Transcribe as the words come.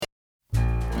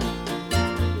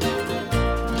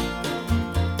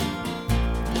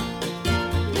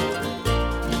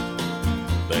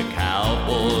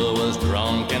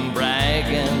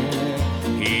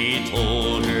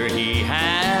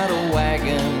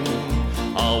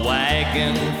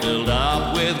wagon filled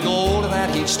up with gold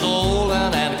that he'd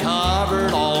stolen and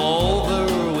covered all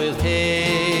over with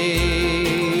hay.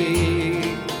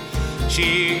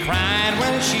 She cried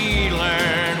when she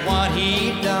learned what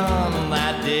he'd done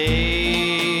that day.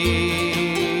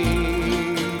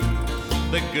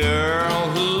 The girl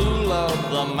who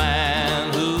loved the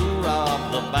man who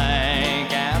robbed the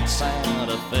bank at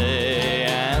Santa Fe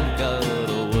and got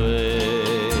away.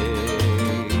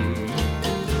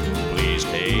 Please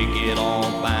take it all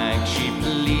back, she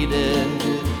pleaded,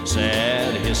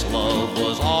 said his love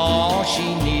was all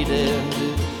she needed.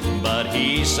 But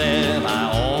he said,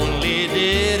 I only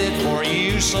did it for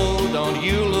you, so don't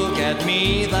you look at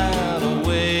me that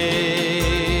way.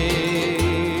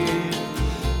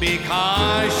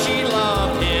 Because she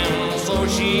loved him, so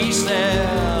she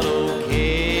said, okay.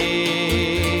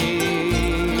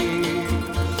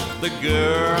 The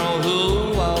girl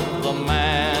who loved the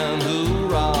man who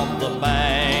robbed the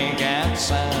bank at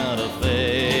Santa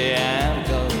Fe and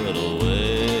got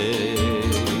away.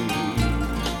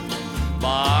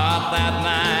 But that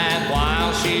night,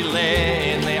 while she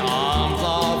lay in the arms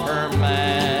of her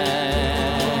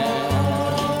man,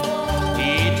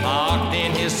 he talked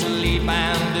in his sleep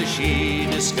and she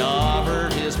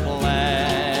discovered his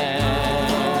plan.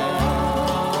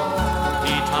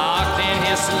 He talked in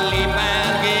his sleep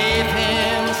and gave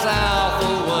himself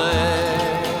away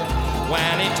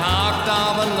when he talked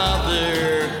of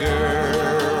another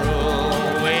girl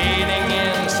waiting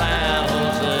in San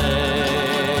Jose.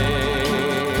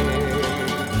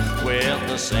 With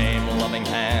the same loving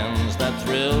hands that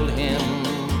thrilled him,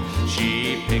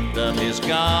 she picked up his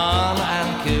gun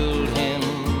and killed him.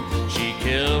 She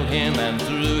killed him and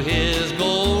threw his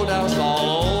gold dust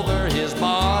all over his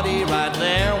body right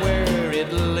there where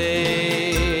it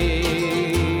lay.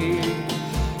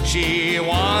 She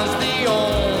was the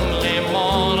only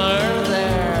mourner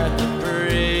there to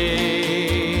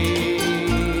pray.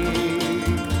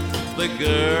 The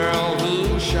girl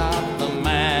who shot the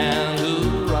man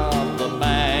who robbed the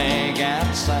bank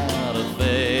at Santa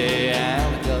Fe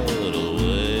and got away.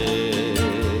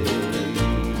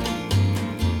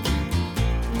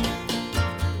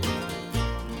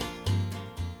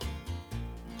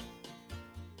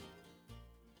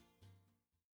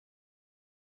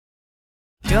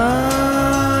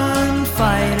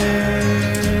 Gunfighter,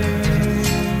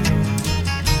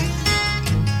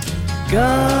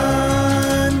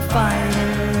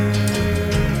 gunfighter.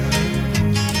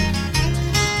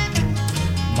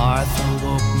 Martha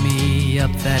woke me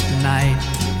up that night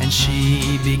and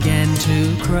she began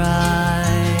to cry.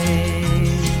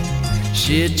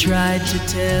 She'd tried to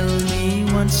tell me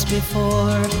once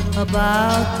before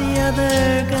about the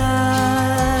other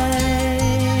guy.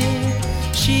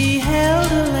 She held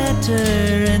a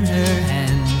letter in her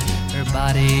hand, her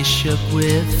body shook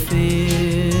with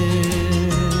fear.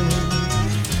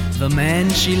 The man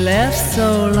she left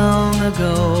so long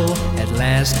ago at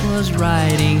last was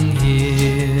riding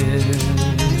here.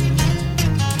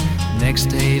 Next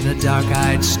day the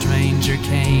dark-eyed stranger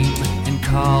came and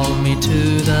called me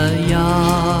to the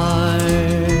yard.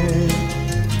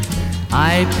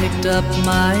 I picked up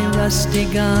my rusty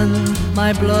gun,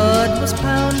 my blood was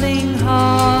pounding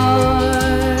hard.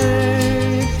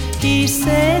 He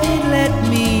said he'd let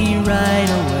me right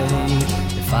away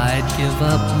if I'd give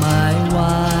up my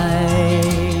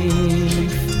wife.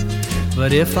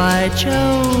 But if I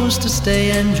chose to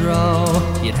stay and draw,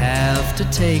 you'd have to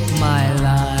take my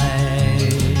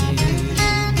life.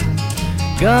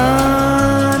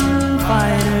 Gunfighter,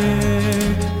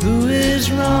 who is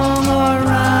wrong or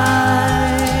right?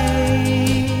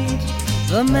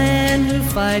 The man who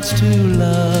fights to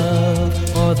love,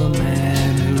 or the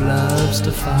man who loves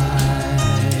to fight?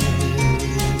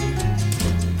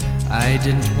 I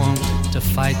didn't want to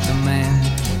fight the man,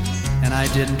 and I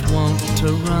didn't want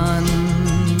to run.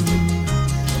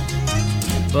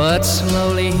 But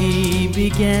slowly he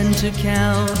began to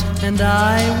count, and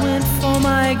I went for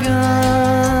my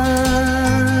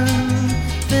gun.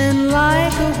 Then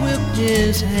like a whip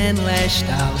his hand lashed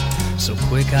out, so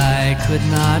quick I could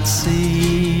not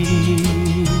see.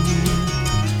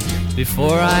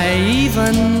 Before I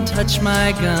even touched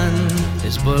my gun,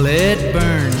 his bullet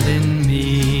burned in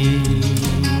me.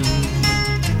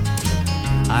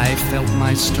 I felt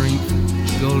my strength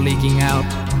go leaking out,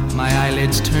 my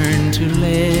eyelids turned to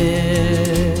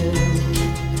lead.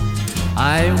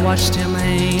 I watched him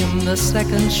aim the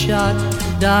second shot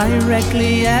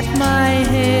directly at my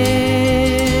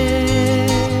head.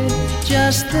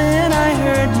 Just then I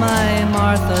heard my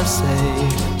Martha say,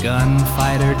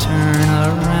 "Gunfighter, turn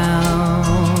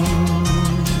around."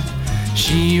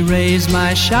 She raised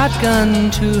my shotgun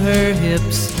to her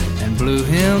hips and blew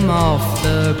him off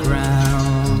the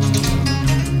ground.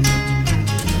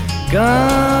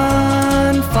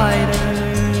 Gunfighter,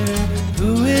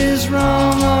 who is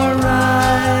wrong or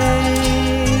right?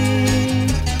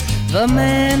 The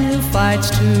man who fights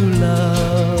to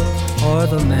love, or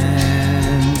the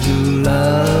man who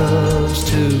loves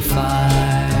to fight?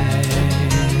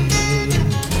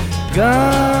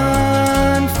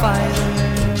 Gunfighter.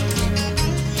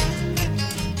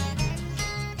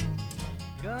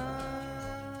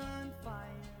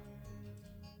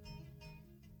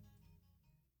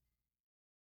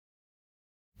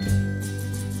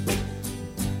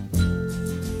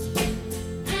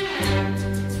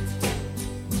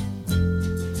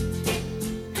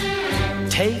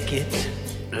 Take it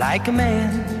like a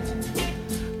man.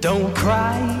 Don't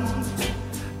cry,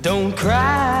 don't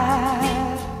cry.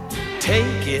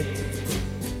 Take it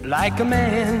like a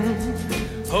man.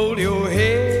 Hold your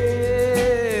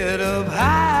head up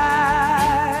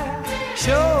high.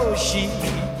 Sure, she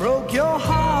broke your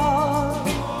heart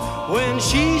when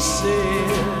she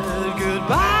said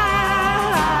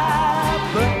goodbye.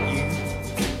 But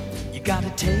you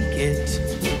gotta take it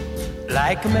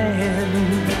like a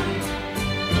man.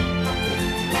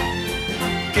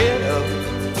 Get up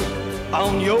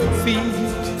on your feet,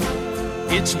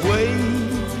 it's way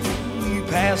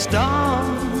past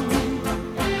dawn.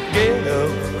 Get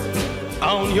up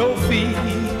on your feet,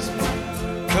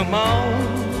 come on,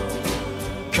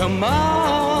 come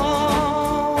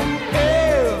on.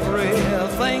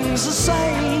 Everything's the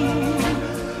same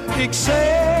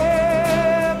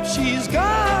except she's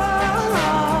gone.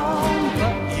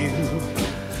 But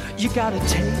you gotta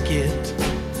take it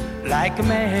like a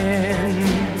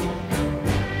man.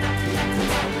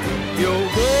 You're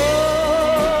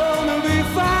gonna be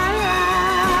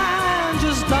fine,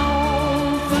 just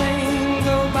don't think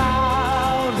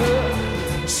about her.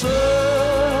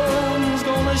 Sun's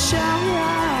gonna shine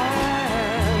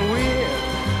with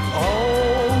or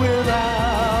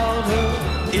without her.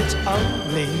 It's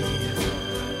only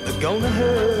gonna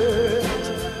hurt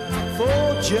for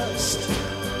just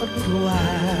a little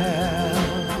while.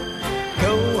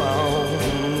 Go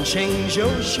on, change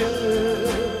your shirt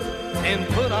and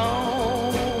put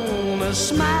on a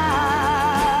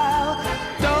smile.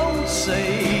 Don't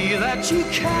say that you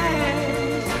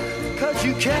can't, 'cause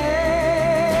you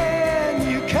can,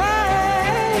 you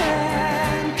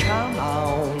can. Come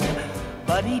on,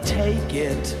 buddy, take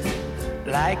it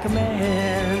like a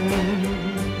man.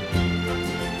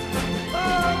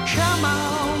 Oh, come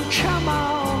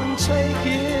on and take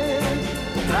it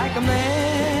like a man.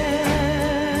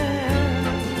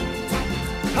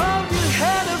 Hold your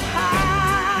head up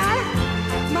high,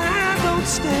 man, don't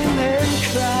stand there and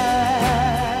cry.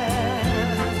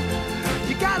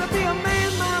 You gotta be a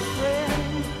man, my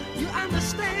friend. You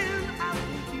understand? I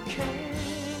think you can,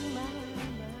 my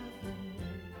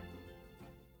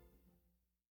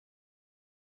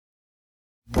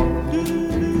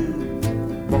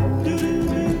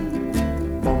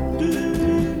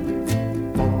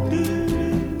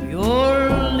You're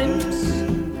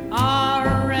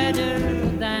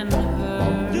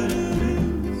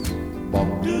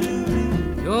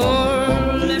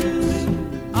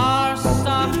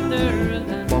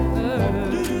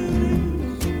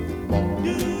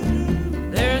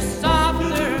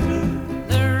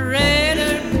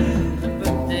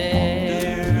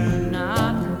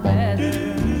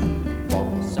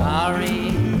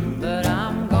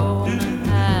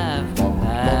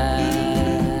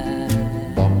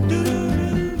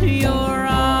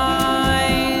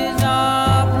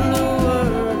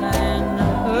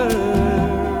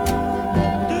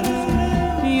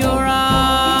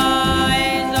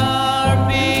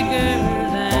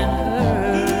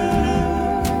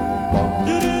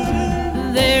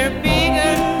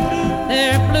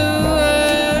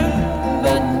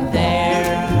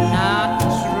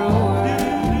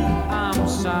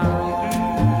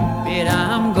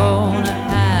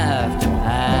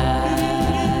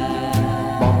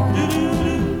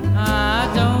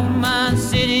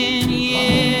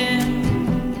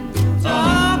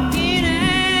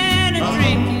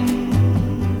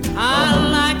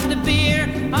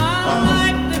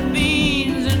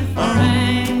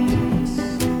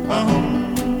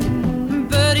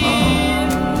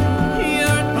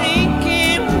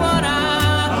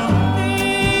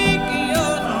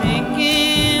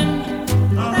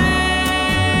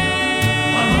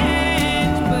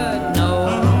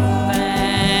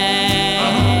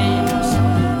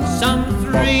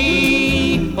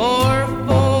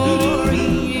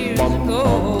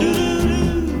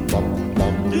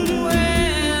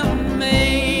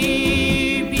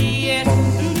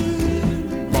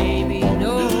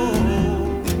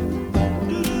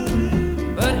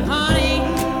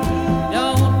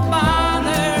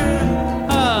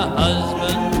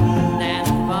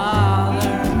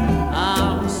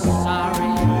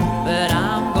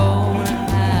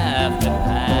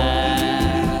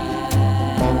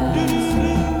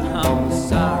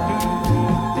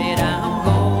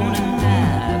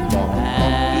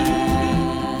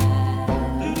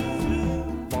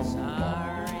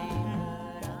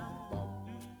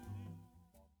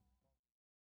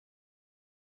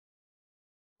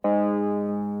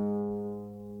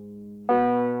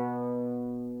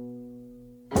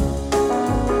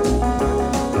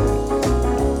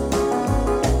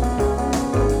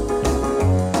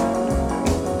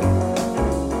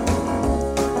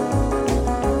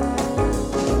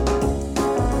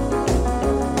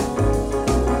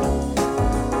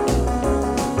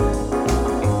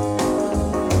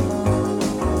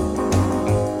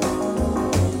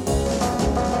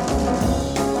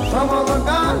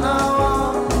guy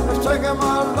now. It's taking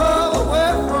my love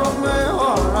away from me.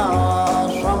 Oh,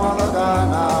 now, some other guy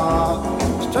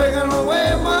now. It's taking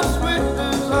away my sweet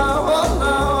desire. Oh,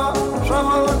 now, some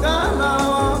other guy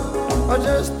now. Or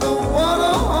just the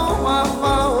water on my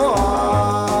fire.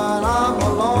 Oh, and I'm a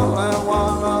lonely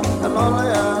one, as lonely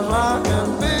as I can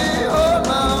be. Oh,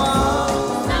 now,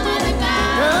 Some other guy.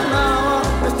 yeah,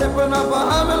 now, it's stepping up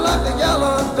behind me like a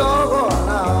yellow dog. Oh,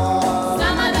 now,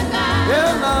 Some other guy.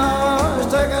 yeah, now,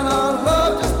 it's taking a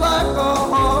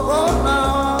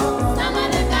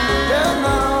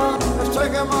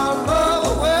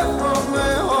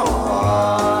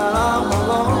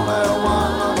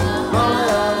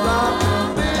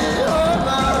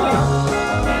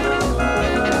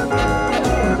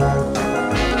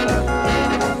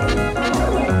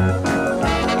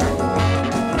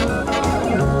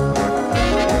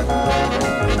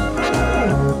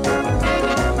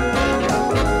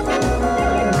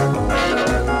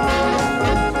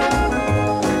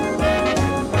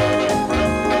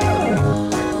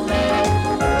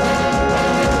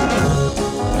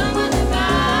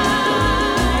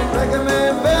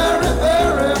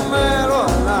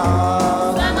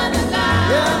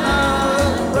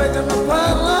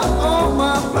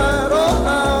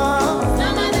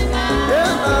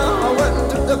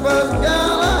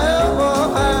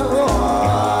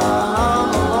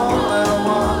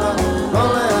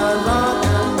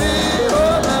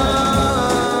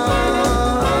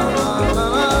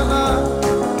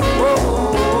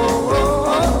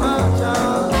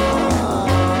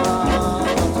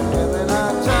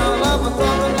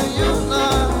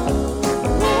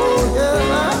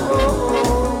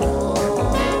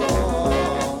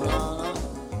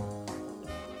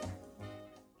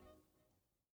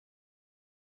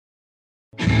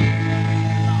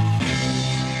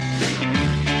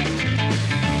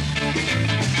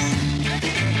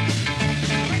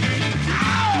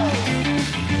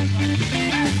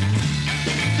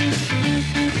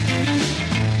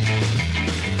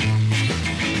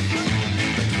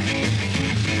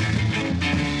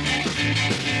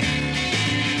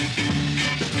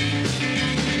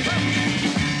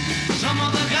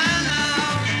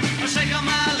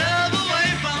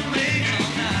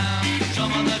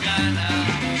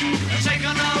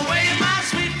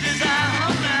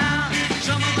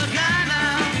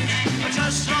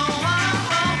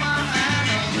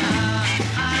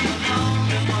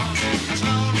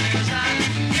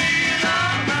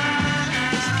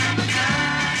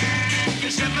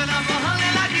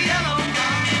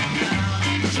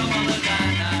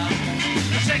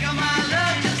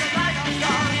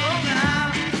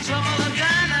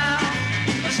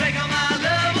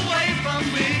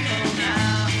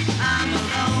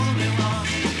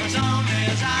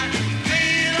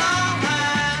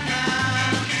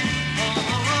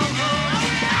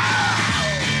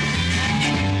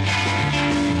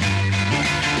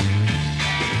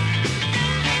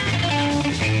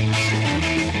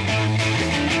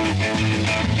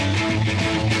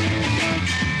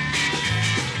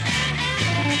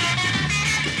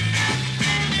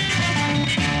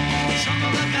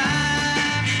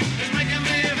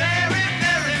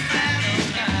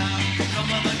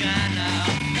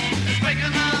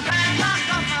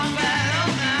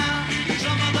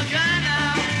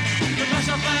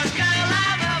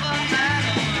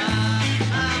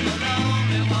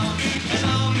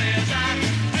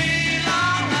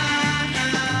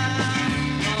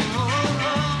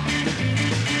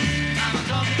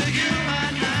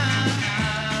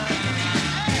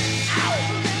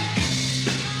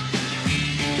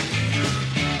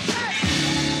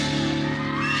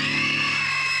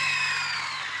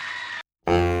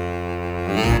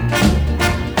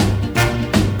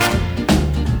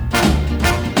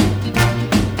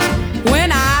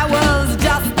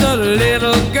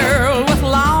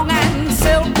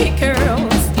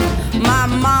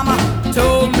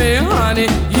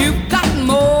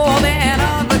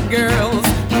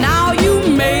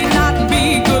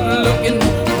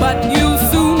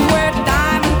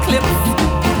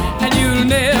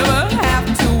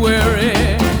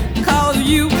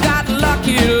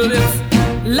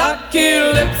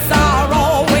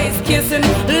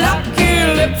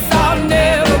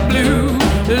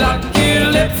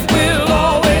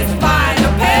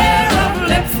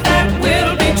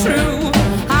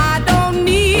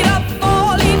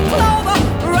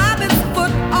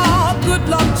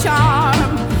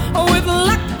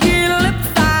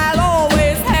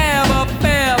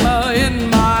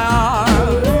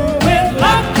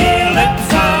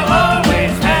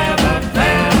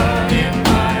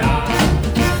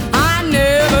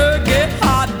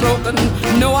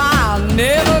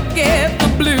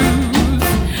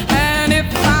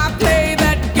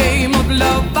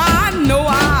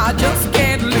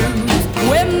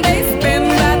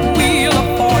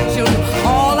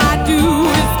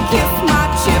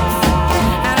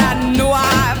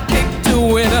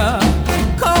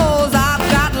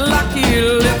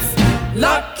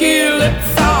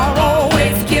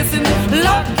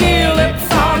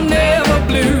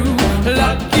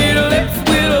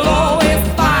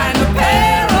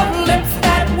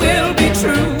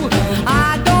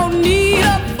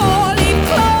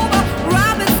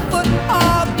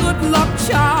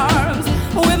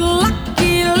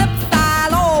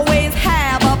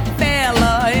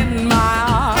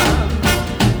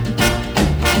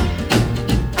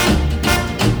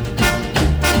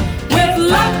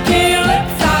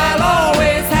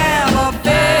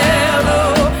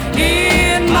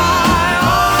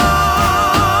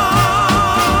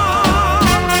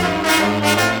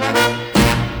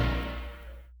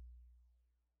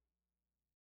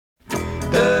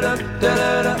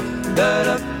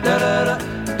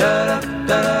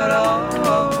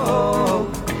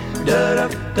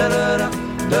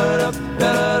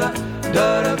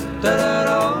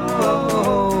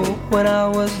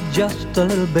just a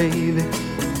little baby,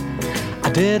 I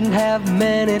didn't have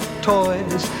many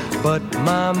toys, but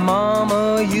my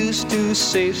mama used to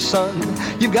say, son,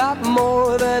 you got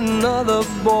more than other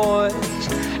boys.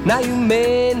 Now you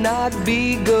may not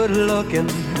be good looking,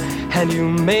 and you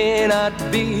may not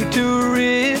be too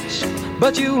rich,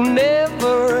 but you'll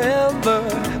never ever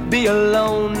be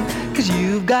alone, 'cause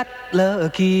you've got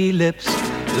lucky lips.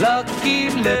 Lucky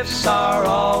lips are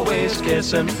always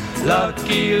kissing,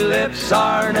 lucky lips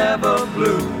are never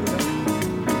blue.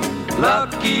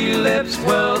 Lucky lips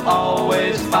will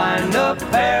always find a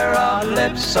pair of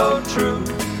lips so true.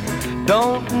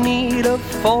 Don't need a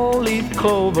four-leaf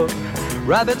clover,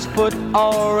 rabbit's foot,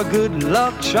 or a good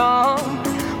luck charm.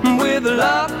 With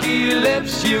lucky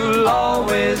lips you'll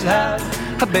always have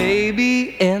a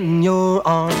baby in your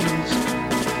arms.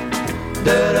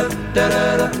 Da-da,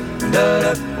 da-da-da,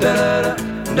 da-da, da-da,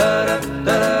 da-da,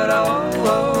 da-da,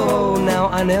 oh, now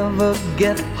I never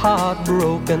get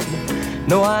heartbroken,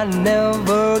 no, I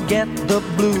never get the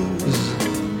blues.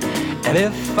 And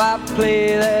if I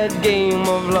play that game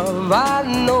of love, I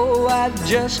know I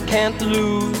just can't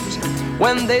lose.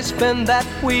 When they spin that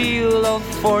wheel of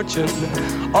fortune,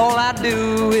 all I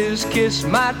do is kiss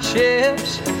my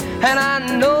chips, and I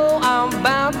know I'm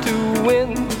bound to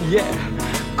win, yeah,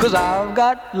 'cause I've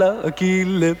got lucky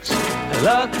lips.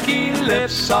 Lucky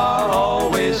lips are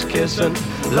always kissing,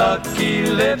 lucky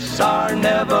lips are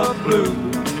never blue.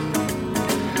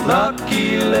 Lucky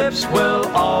lips will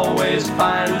always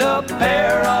find a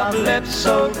pair of lips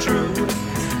so true.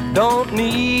 Don't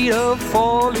need a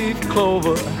four-leaf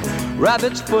clover,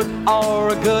 rabbit's foot, or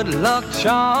a good luck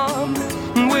charm.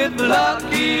 With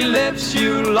lucky lips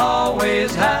you'll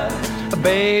always have a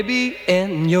baby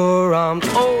in your arms.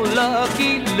 Oh,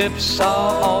 lucky lips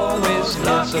are always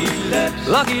lucky lips.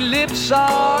 Lucky lips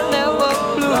are never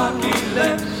blue. Lucky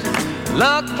lips.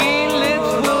 Lucky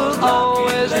lips will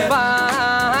always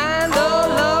find a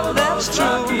love that's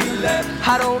true.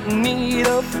 I don't need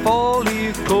a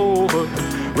four-leaf clover,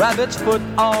 rabbit's foot,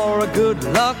 or a good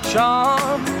luck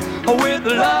charm. With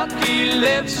lucky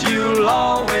lips you'll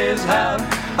always have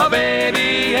a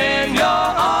baby in your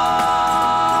arms.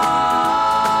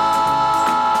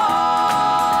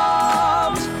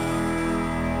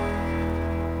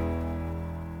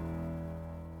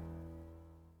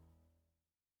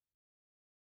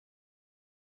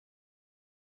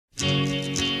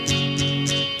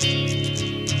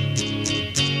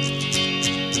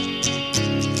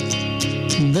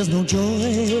 There's no joy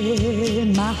in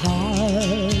my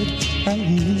heart,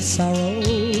 only sorrow,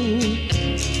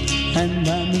 and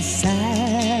I'm the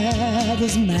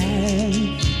saddest man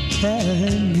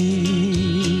can be.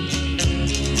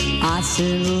 I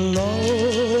sit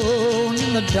alone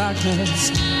in the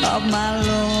darkness of my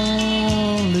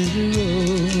lonely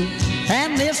room,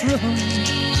 and this room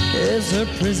is a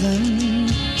prison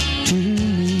to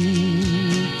me.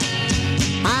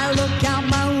 I look out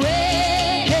my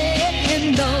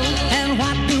window, and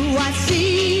what do I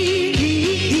see?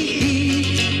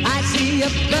 I see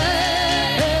a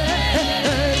bird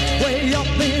way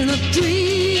up in a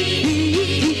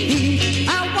tree.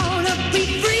 I wanna be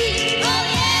free, oh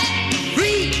yeah,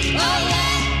 free, oh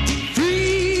yeah,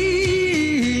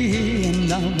 free, and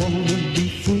I wanna be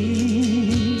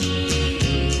free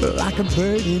like a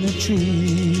bird in a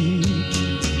tree.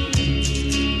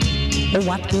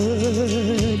 What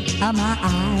good are my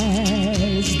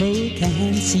eyes? They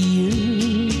can't see you,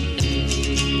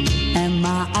 and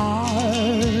my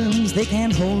arms, they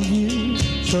can't hold you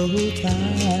so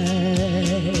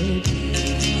tight.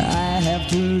 I have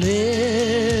two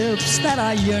lips that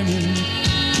are yearning,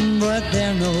 but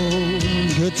they're no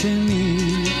good to me,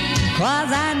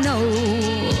 'cause I know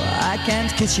I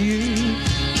can't kiss you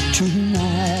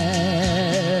tonight.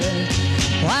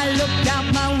 I look out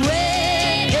my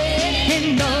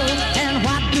window, and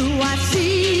what do I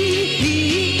see?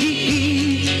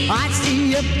 I see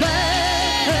a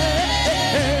bird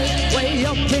way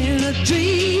up in a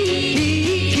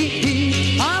tree.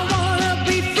 I wanna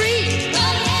be free,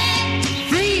 oh yeah,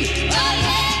 free, oh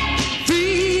yeah,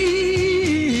 free.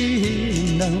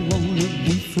 And I wanna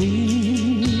be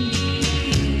free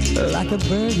like a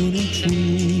bird in a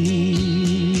tree.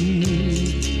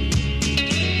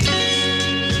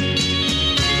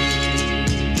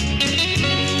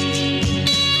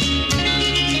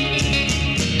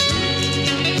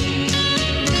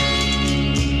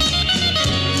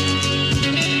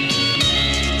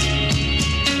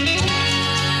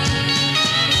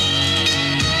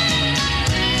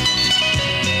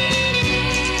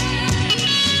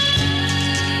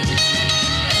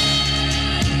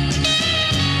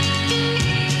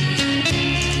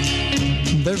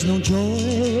 There's no joy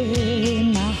in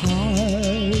my heart,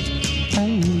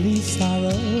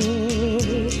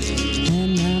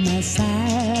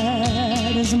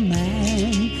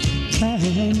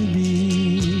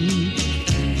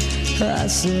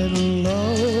 sit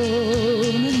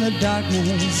alone in the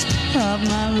darkness of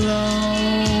my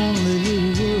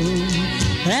lonely room,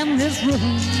 and this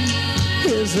room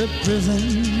is a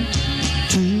prison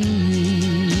to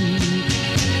me.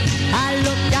 I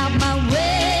look out my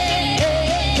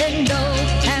window,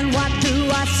 and what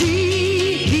do I see?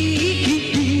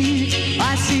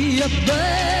 I see a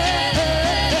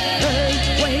bird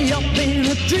way up in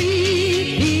a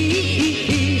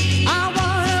tree. I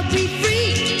wanna be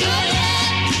free, oh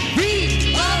yeah,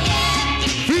 free, oh yeah,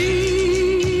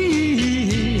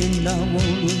 free, and I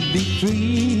wanna be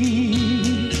free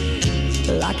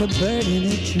like a bird in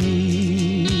a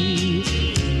tree.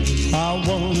 I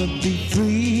wanna be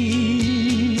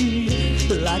free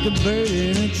like a bird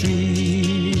in a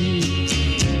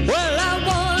tree. Well, I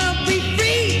wanna be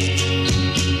free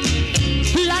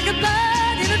like a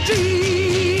bird in a tree.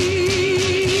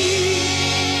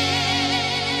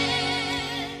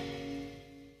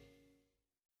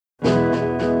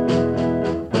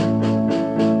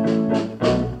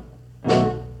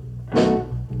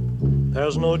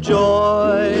 There's no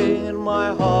joy in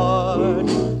my heart,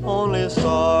 only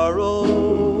sorrow,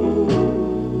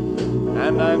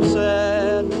 and I'm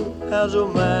sad as a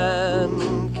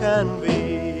man can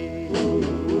be.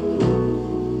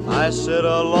 I sit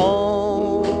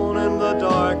alone in the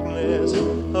darkness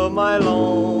of my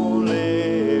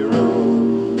lonely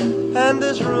room, and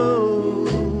this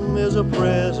room is a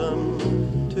prison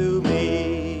to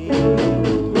me.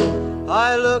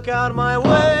 I look out my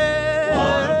window,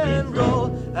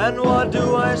 and what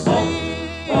do I see?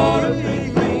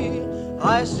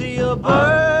 I see a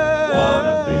bird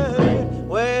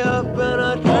way up in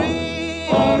a tree.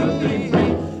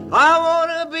 I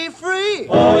wanna be free.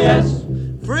 Oh yes,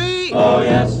 free. Oh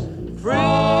yes, free. I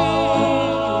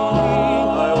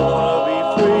wanna be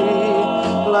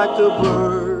free like the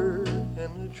bird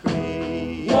in the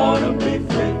tree. Wanna be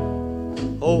free.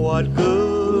 Oh, what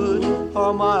good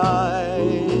are my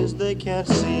eyes? They can't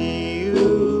see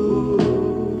you,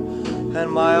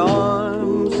 and my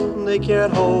arms, they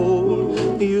can't hold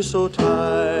you so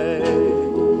tight.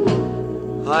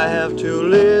 I have two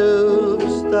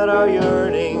lips that are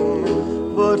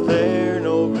yearning, but they're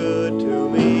no good to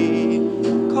me,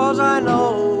 'cause I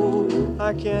know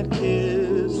I can't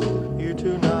kiss you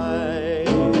tonight.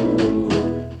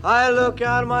 I look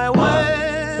out my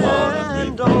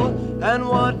window, and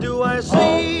what do I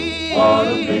see?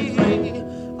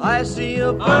 I see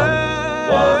a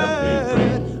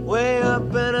bird way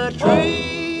up in a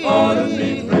tree.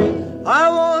 I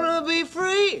wanna be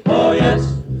free. Oh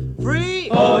yes, free.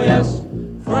 Oh yes,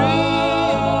 free.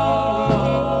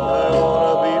 I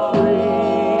wanna be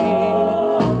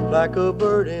free like a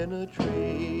bird in a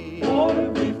tree.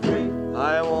 Wanna be free.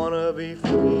 I wanna be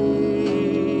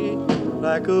free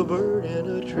like a bird in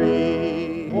a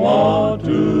tree. Want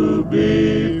to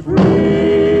be free.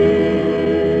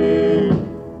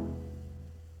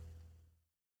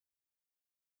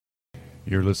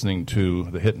 You're listening to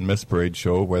the Hit and Miss Parade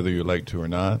show, whether you like to or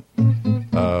not.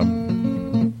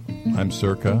 I'm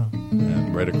Circa,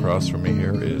 and right across from me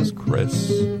here is Chris,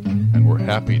 and we're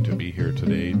happy to be here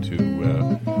today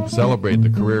to celebrate the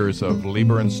careers of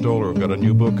Leiber and Stoller. We've got a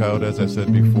new book out, as I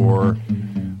said before,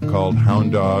 called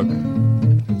Hound Dog.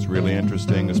 It's really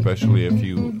interesting, especially if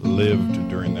you lived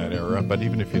during that era, but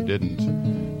even if you didn't,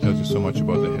 it tells you so much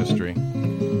about the history.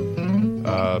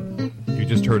 You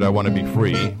just heard I Want to Be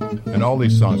Free, and all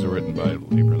these songs are written by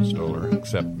Leiber and Stoller,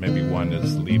 except maybe one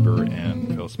is Leiber and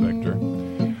Phil Spector.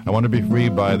 I Want to Be Free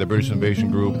by the British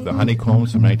Invasion group The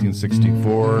Honeycombs from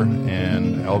 1964,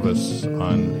 and Elvis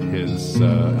on his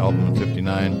album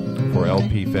 59 for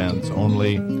LP fans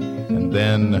only. And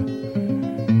then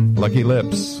Lucky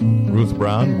Lips, Ruth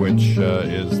Brown, which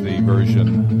is the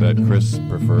version that Chris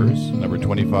prefers, number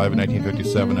 25 in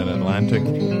 1957 in Atlantic,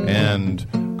 and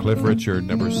Cliff Richard,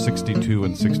 number 62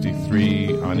 and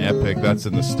 63 on Epic. That's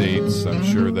in the States. I'm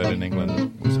sure that in England it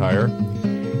was higher.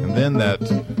 And then that,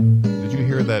 did you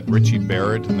hear that Richie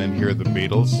Barrett and then hear the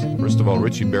Beatles? First of all,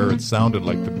 Richie Barrett sounded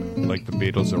like the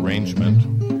Beatles arrangement.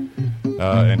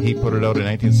 And he put it out in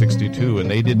 1962, and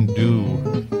they didn't do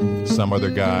Some Other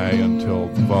Guy until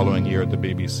the following year at the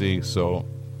BBC. So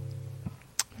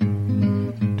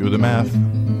do the math.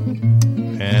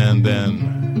 And then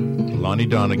Lonnie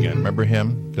Donegan, remember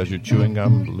him? Does your chewing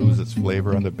gum lose its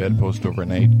flavor on the bedpost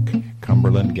overnight?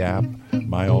 Cumberland Gap,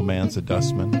 My Old Man's a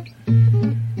Dustman.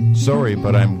 Sorry,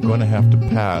 but I'm going to have to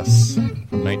pass.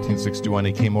 From 1961,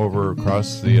 he came over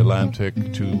across the Atlantic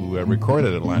to record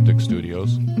at Atlantic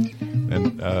Studios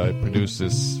and produced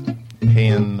this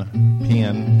Paean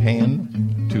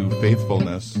to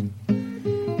Faithfulness.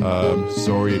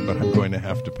 Sorry, but I'm going to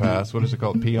have to pass. What is it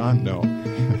called? Peon? No.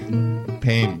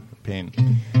 Pain.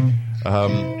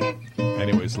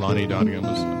 Anyways, Lonnie Donegan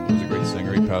was a great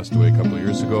singer. He passed away a couple of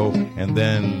years ago. And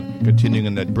then, continuing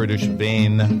in that British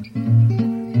vein,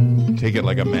 Take It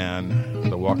Like a Man,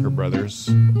 the Walker Brothers,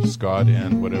 Scott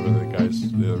and whatever the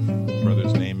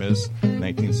brother's name is,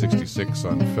 1966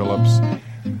 on Phillips.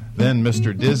 Then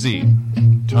Mr. Dizzy,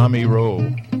 Tommy Rowe,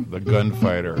 the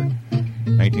Gunfighter,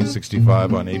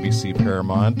 1965 on ABC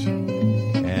Paramount.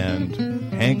 And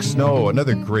Hank Snow,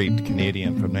 another great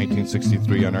Canadian from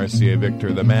 1963 on RCA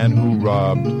Victor, The Man Who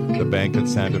Robbed the Bank at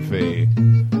Santa Fe.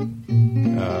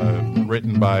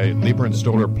 Written by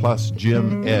Leiber-Stoller plus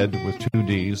Jim Ed with 2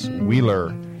 Ds,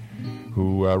 Wheeler,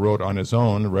 who wrote on his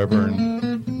own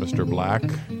Reverend Mr. Black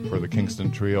for the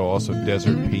Kingston Trio, also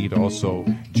Desert Pete, also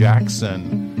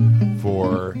Jackson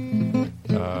for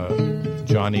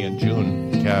Johnny and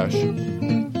June Cash.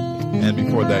 And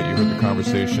before that, you heard the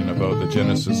conversation about the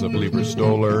genesis of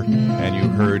Leiber-Stoller, and you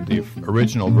heard the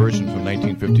original version from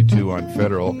 1952 on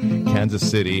Federal, Kansas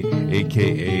City,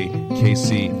 a.k.a.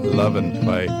 KC Lovin'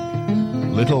 by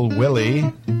Little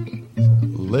Willie.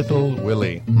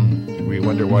 We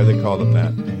wonder why they called him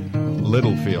that.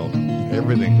 Littlefield.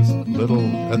 Everything is little.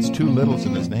 That's 2 littles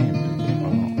in his name.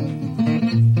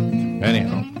 Oh.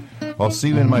 Anyhow, I'll see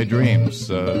you in my dreams.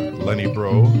 Lenny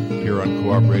Bro here on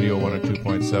Co-op Radio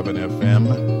 102.7 FM,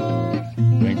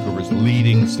 Vancouver's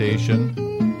leading station.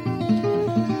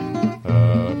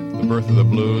 The Birth of the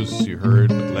Blues, you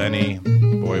heard with Lenny,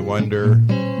 Boy Wonder,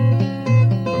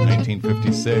 from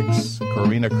 1956.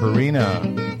 Corina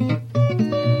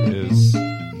is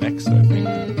next, I think,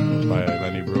 by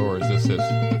Lenny Bro, or is this his? I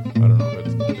don't know if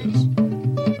it is.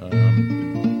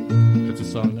 It's a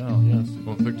song now, yes.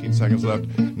 Well, 13 seconds left.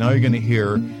 Now you're going to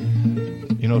hear,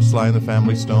 you know Sly and the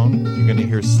Family Stone? You're going to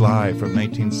hear Sly from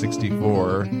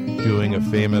 1964 doing a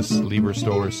famous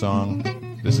Leiber-Stoller song.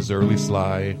 This is early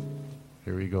Sly.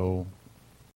 Here we go.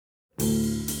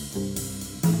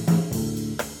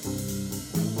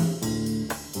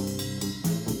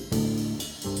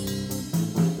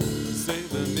 Say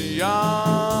the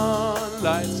neon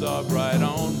lights are bright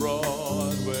on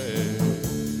Broadway.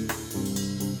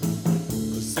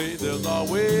 Say there's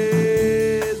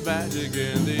always magic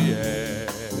in the air.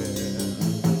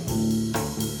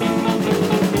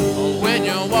 When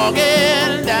you're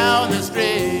walking down the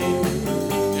street,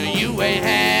 you ain't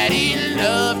had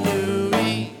enough to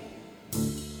eat.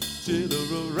 Till the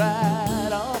road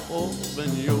right off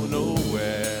and you're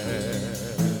nowhere.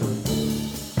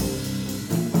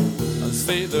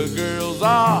 Say the girls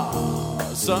are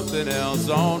something else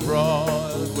on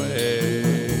Broadway.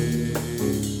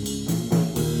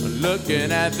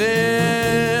 Looking at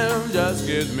them just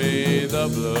gives me the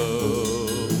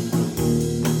blues.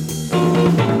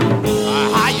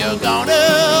 How you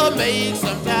gonna make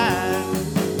some time?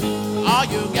 All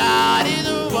you got is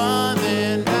one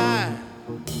thin dime.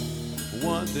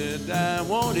 One thin dime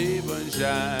won't even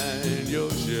shine your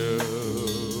shoes.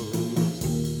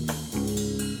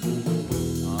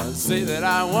 I say that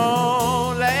I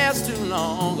won't last too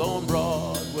long on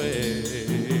Broadway.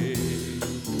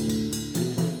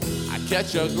 I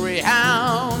catch a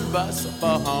Greyhound bus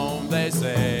for home, they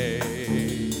say.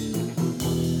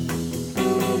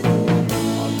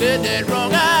 Did it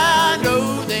wrong, I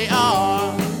know they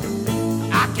are.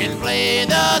 I can play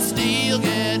the steel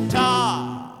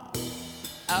guitar.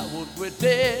 I won't quit till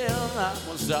I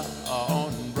will start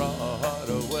on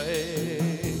Broadway.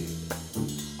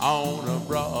 On a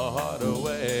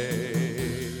Broadway.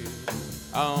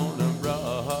 On a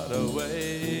Broadway.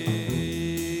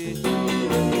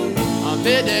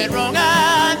 Did it wrong,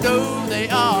 I know they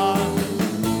are.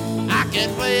 I can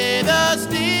play the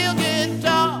steel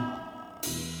guitar.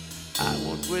 I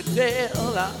won't quit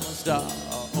till I'm a star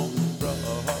on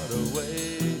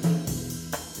Broadway.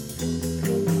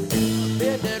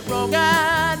 Did it wrong,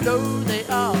 I know they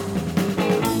are.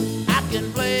 I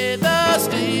can play the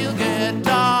steel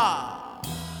guitar.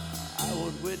 I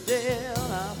won't quit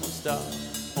till I'm a star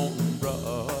on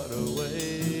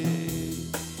Broadway.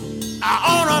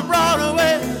 On a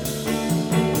Broadway.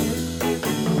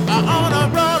 On a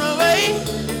Broadway.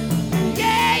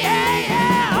 Yeah, yeah,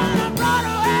 yeah, on a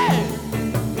Broadway.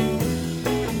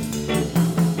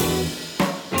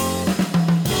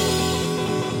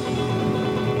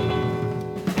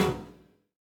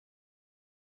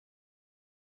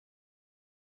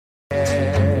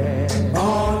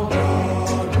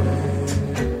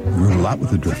 Wrote a lot with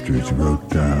the Drifters. He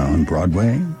wrote on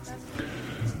Broadway.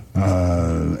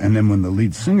 And then when the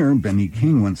lead singer, Benny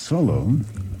King, went solo,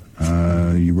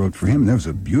 you wrote for him. There was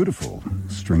a beautiful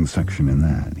string section in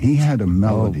that. He had a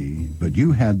melody, but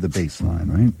you had the bass line,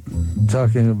 right?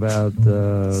 Talking about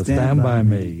Stand By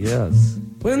Me, yes.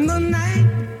 When the night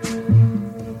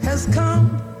has come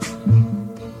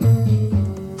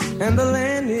and the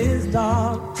land is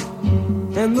dark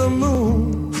and the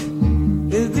moon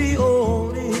is the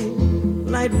only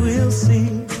light we'll see.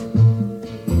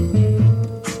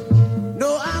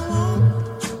 No, I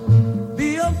won't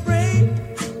be afraid.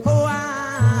 Oh,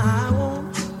 I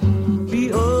won't be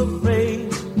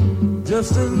afraid.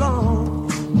 Just as long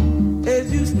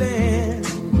as you stand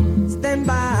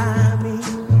by me.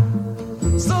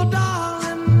 So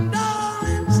darling,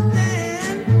 darling,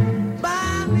 stand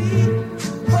by me.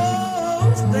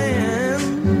 Oh,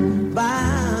 stand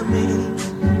by me.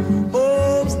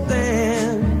 Oh,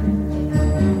 stand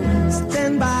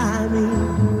by me.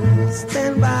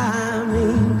 Stand by me.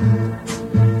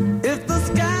 If the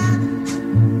sky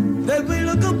that we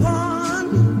look upon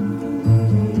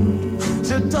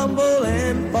should tumble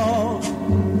and fall,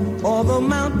 or the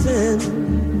mountain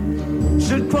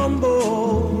should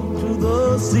crumble to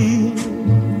the sea,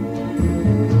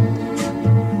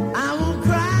 I won't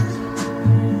cry,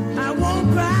 I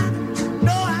won't cry,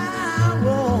 no, I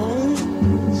won't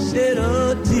shed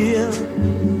a tear,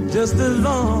 just as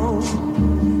long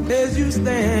as you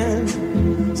stand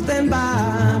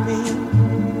by me.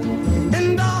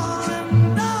 And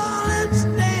darling, darling,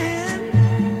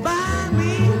 stand by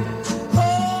me.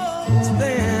 Oh,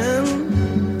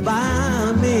 stand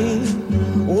by me.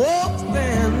 Oh,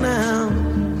 stand now.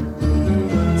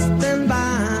 Stand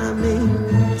by me.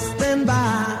 Stand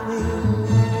by me.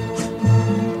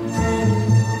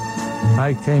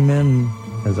 I came in,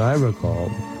 as I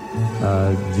recall,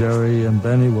 Jerry and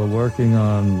Benny were working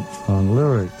on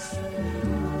lyrics.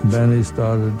 Benny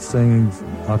started singing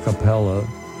a cappella,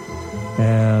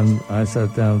 and I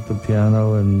sat down at the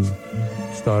piano and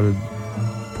started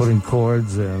putting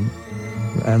chords in.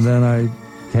 And then I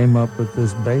came up with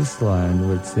this bass line,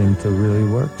 which seemed to really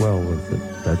work well with it.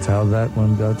 That's how that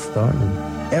one got started.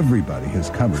 Everybody has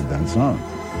covered that song.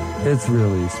 It's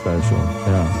really special,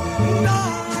 yeah.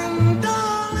 Darling,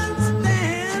 darling,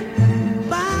 stand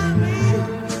by me.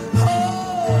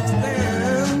 Oh,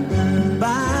 stand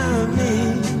by me.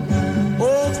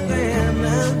 Oh, stand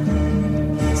by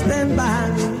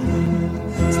me.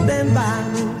 Stand by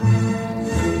me.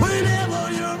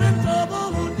 Whenever you're in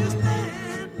trouble, won't you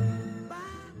stand by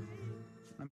me?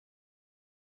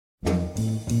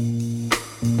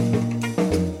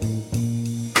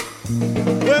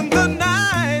 When the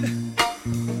night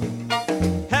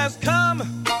has come,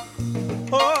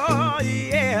 oh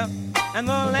yeah, and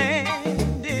the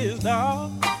land is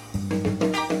dark,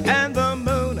 and the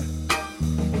moon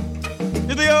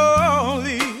is the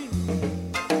only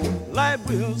light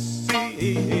we'll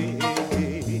see.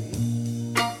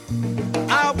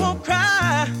 I won't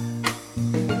cry,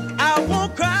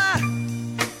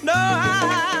 no,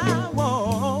 I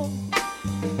won't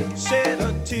shed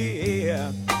a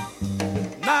tear.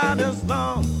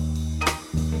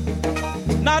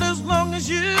 Not as long as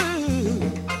you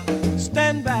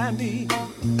stand by me.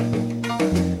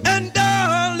 And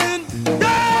darling,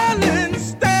 darling,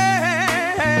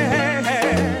 stand.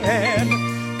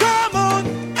 Come on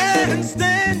and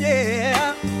stand,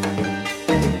 yeah.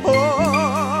 Oh,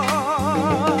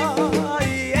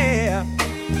 yeah.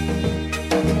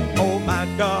 Oh, my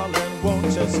darling, won't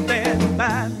you stand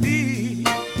by me?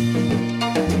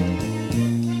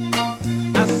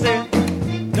 I said,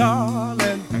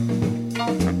 darling,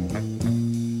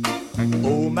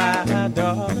 oh my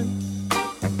darling,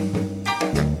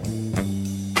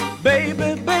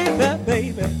 baby, baby,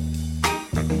 baby,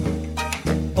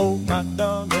 oh my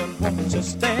darling, won't you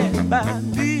stand by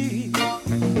me?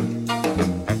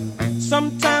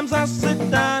 Sometimes I sit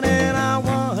down and I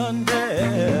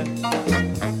wonder,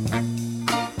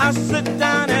 I sit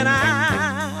down and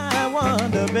I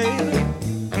wonder, baby,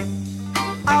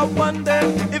 I wonder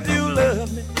if you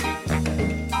love me.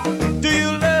 Do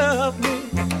you love me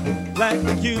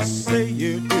like you say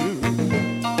you do?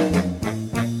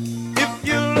 If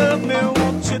you love me,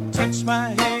 won't you touch my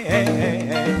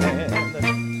hand?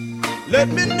 Let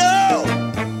me know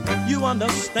you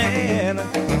understand.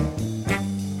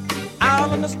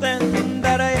 I'll understand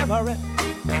that everything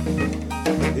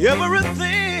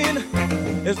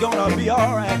is gonna be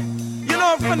alright. You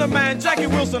know, a friend of mine, Jackie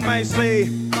Wilson, might say,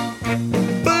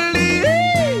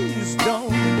 please don't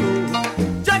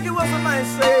go. Jackie Wilson might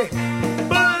say,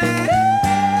 please,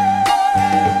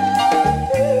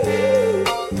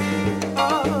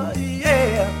 oh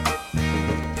yeah.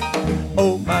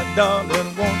 Oh my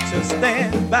darling, won't you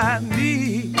stand by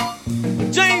me?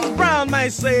 James Brown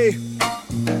might say,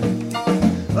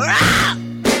 Ah!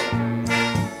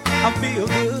 I feel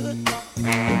good.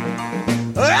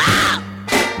 Ah!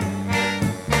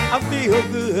 I feel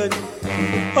good.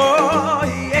 Oh,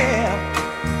 yeah.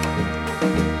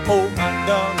 Oh, my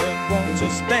darling, won't you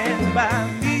stand by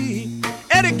me?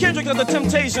 Eddie Kendrick of the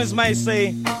Temptations might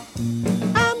say,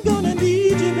 I'm gonna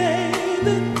need you,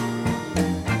 baby.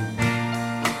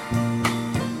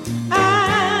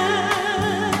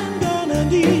 I'm gonna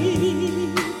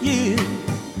need you.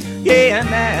 Yeah,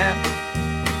 now.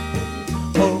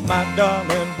 Oh, my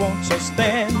darling, won't you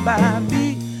stand by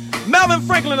me? Melvin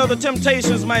Franklin of the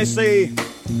Temptations might say,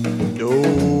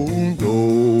 don't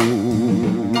go,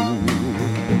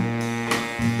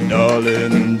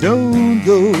 darling, don't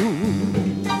go.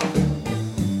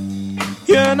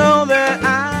 You know that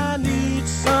I need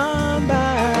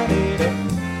somebody to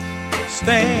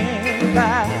stand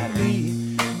by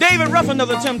me. David Ruffin of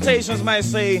the Temptations might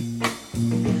say,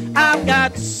 I've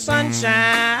got sunshine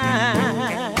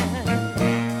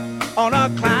on a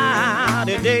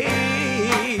cloudy day.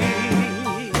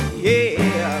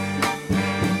 Yeah,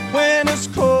 when it's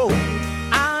cold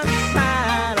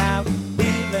outside, I've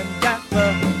even got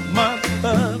the month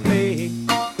of May.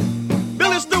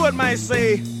 Billy Stewart might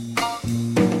say,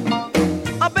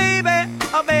 oh baby,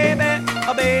 oh baby,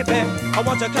 oh baby, I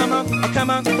want you to come on, come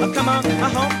on, come on,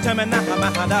 home to me now,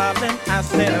 my darling. I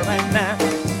said it right now.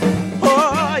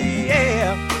 Oh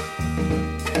yeah,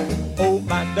 oh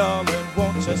my darling,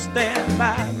 won't you stand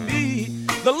by me?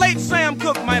 The late Sam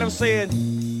Cooke might have said,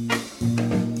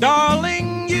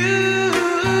 darling, you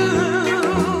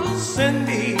send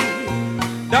me,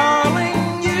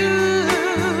 darling, you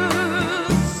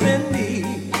send me.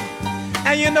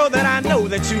 And you know that I know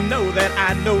that you know that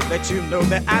I know that you know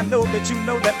that I know that you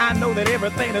know that I know that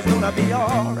everything is gonna be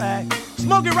alright.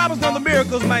 Smokey Robinson of the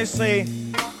Miracles might say,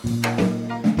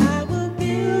 I will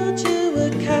build you a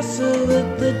castle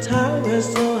with the tower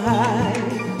so high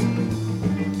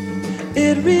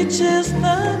it reaches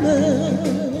the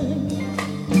moon.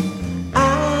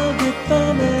 I'll get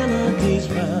the melodies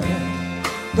from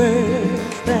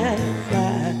birds that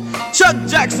fly. Chuck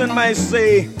Jackson might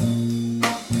say,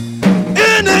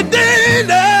 in the day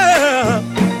now,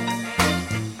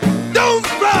 don't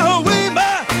throw away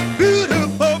my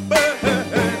beautiful bird.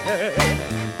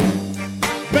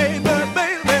 Baby,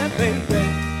 baby, baby.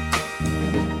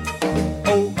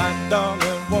 Oh, my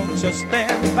darling, won't you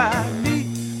stand by me?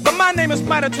 But my name is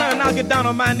Spider Turn, and I'll get down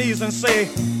on my knees and say,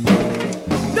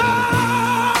 darling,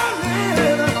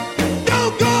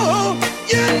 don't go.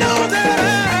 You know that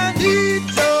I need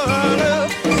your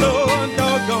love so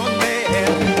doggone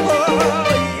bad. Oh,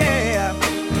 yeah.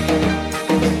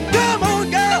 Come on,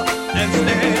 girl, and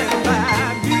stand by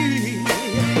me.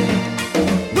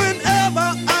 Whenever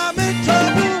I'm in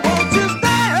trouble, won't you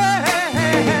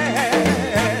stand?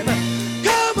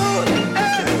 Come on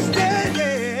and stand,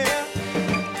 yeah.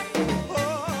 Oh,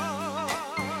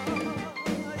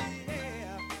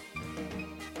 yeah.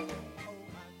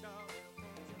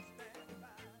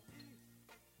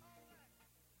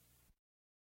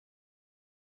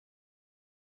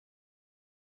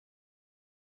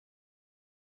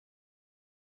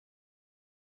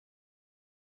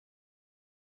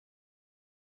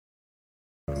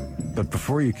 But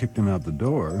before you kicked him out the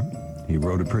door, he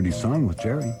wrote a pretty song with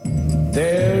Jerry.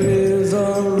 There is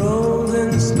a rose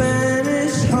in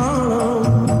Spanish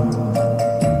Harlem,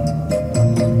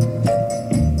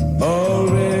 a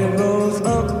red rose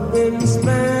up in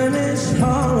Spanish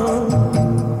Harlem.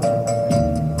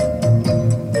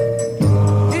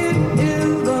 It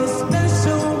is the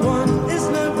special one, it's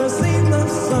never seen the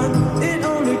sun. It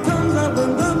only comes up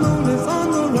when the moon is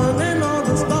on the run and all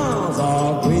the stars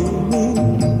are gleaming.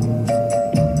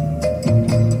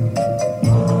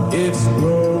 It's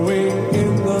growing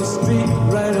in the street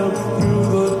right up through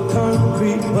the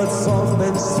concrete, but soft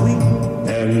and sweet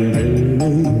and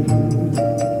raining.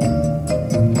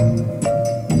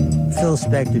 Phil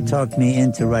Spector talked me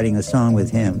into writing a song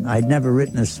with him. I'd never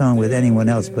written a song with anyone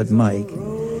else but Mike,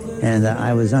 and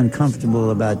I was uncomfortable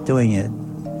about doing it.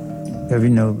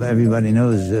 Everybody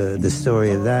knows the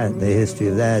story of that, the history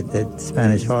of that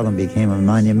Spanish Harlem became a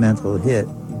monumental hit.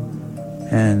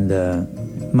 And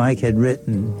Mike had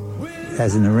written,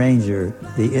 as an arranger,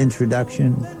 the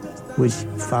introduction, which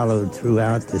followed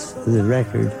throughout the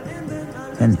record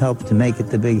and helped to make it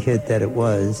the big hit that it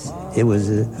was. It was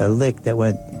a lick that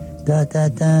went da da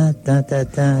da da da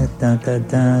da da da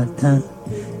da da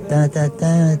da da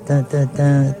da da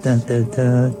da da da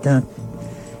da da.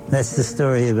 That's the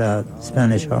story about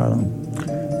Spanish Harlem.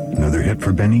 Another hit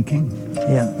for Benny King.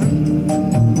 Yeah.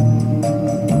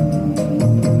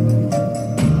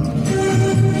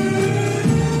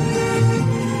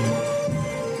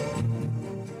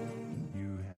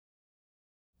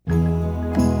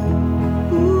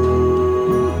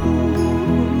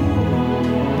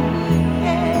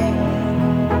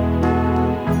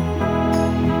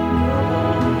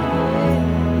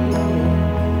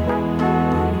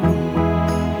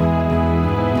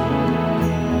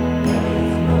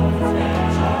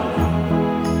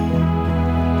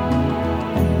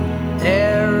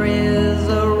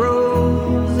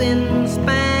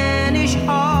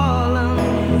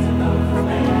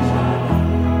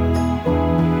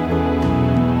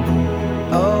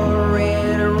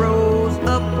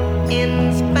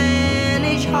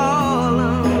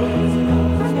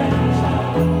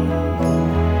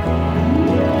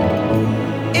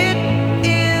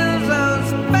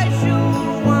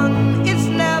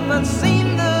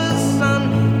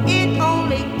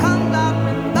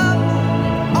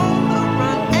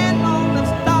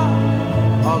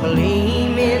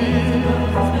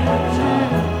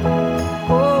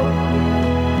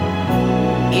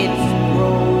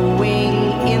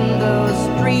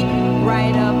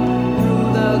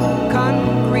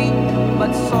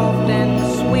 that's soft and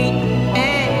sweet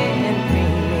and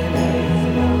creamy.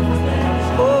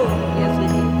 Oh, yes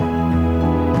it is.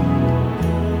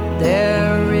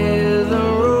 There is a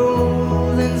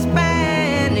rose in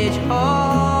Spanish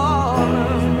Harlem.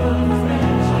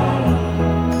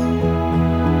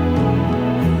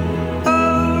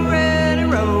 A red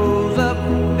rose up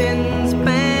in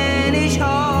Spanish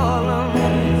Harlem.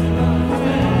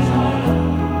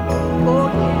 Oh,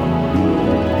 yeah.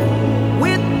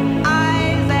 With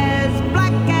eyes as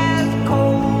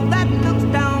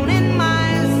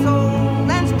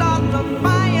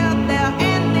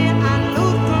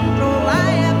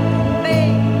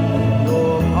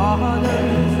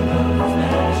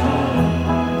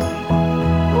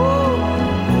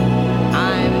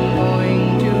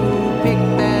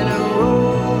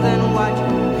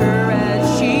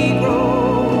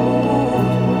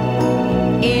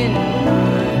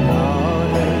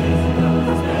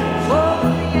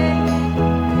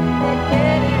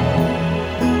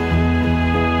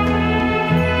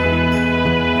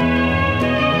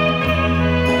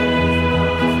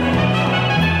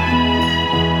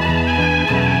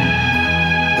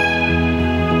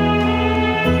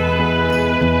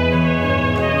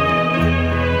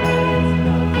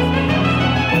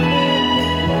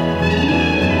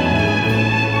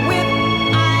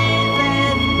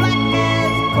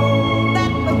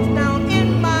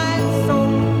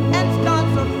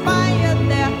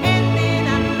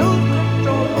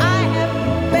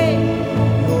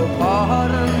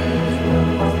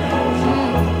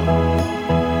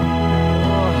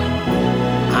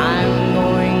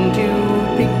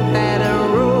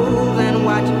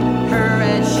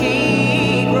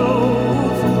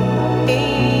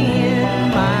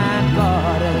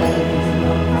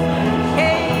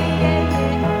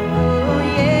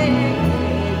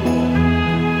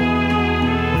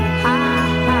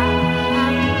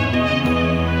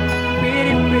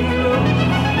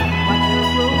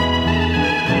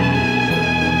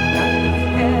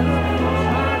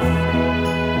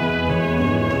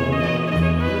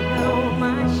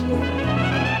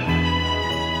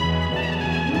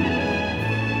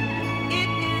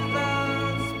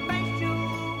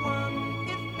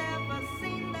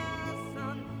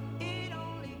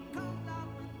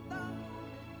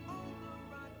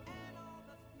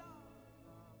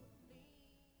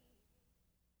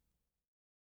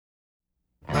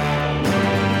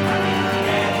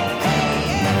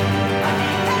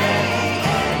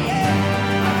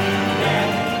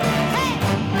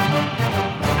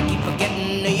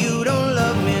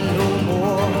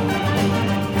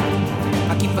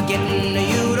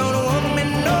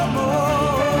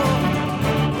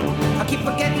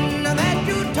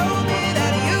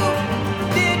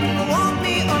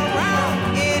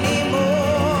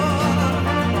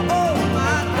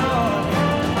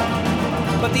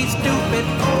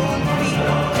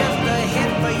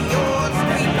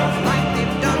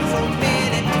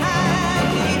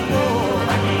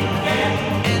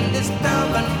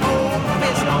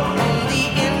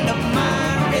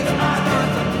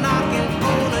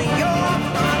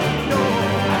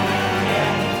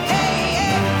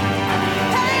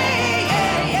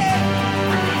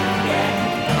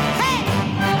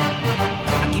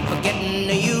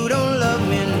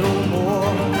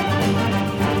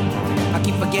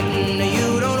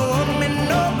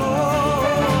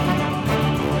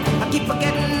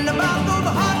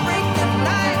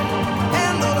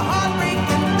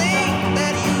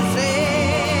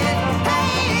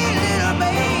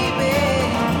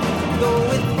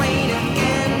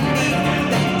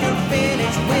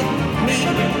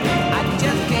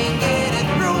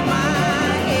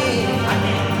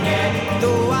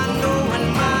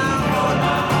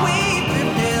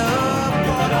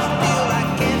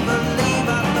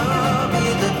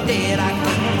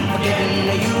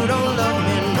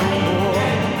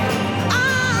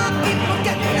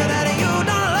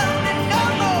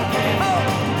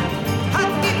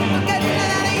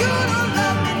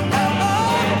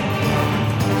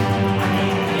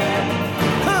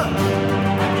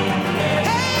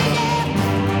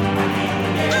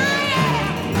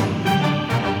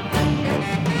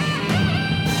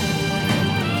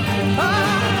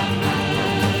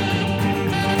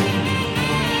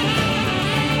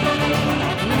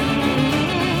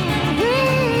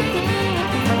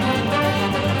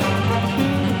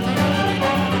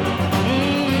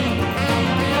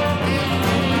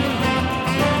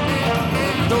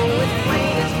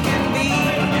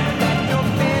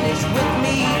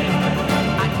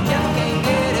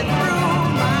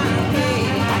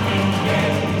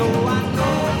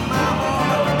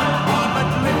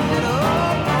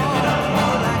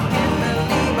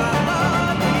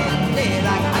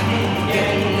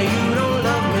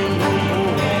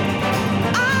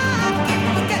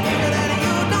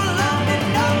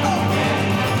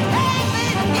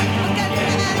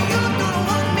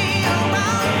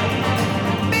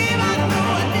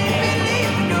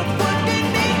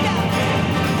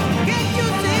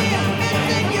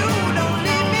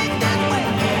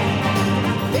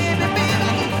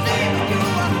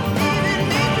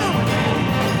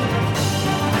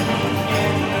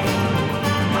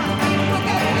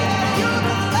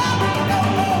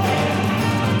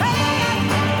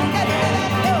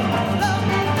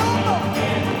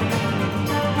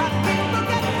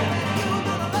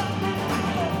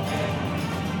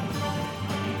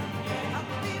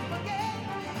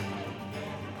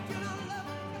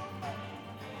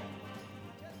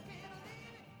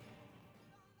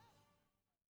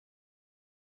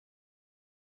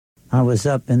I was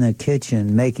up in the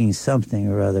kitchen making something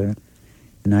or other,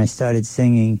 and I started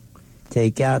singing,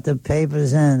 "Take out the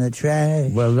papers and the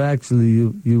trash." Well, actually,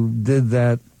 you did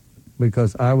that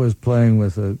because I was playing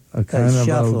with a kind of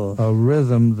shuffle. a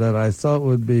rhythm that I thought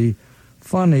would be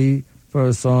funny for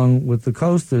a song with the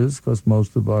Coasters, because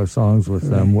most of our songs with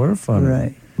them were funny.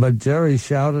 Right. But Jerry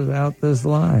shouted out this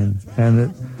line,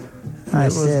 and I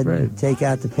was said, great. "Take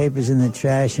out the papers in the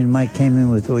trash," and Mike came in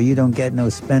with, "Well, you don't get no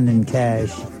spending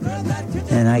cash."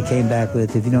 And I came back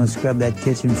with, "If you don't scrub that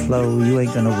kitchen floor, you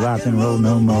ain't gonna rock and roll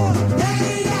no more."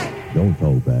 Don't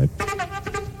hold back.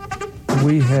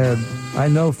 We had, I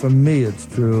know for me it's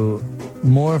true,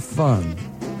 more fun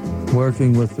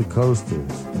working with the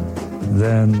Coasters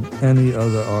than any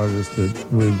other artist that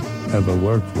we've ever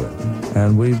worked with.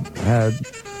 And we've had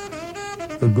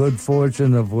the good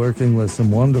fortune of working with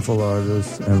some wonderful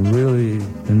artists and really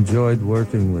enjoyed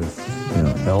working with,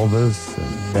 Elvis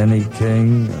and Benny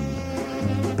King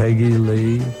and Peggy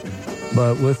Lee.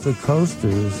 But with the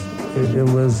Coasters, it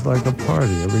was like a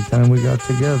party every time we got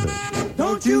together.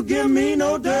 Don't you give me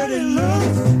no dirty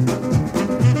looks.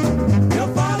 Your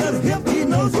father's hip, he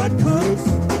knows what cooks.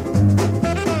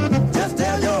 Just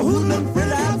tell your hoodlum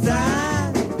friend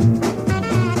outside,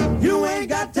 you ain't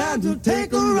got time to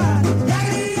take a ride.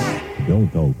 Yakety yak,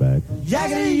 Don't hold back.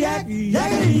 yakety yak,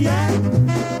 yakety yak.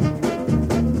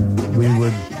 We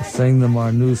would sing them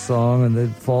our new song, and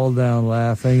they'd fall down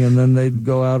laughing, and then they'd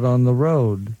go out on the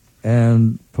road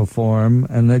and perform,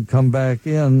 and they'd come back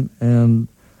in and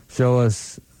show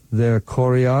us their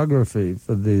choreography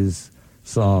for these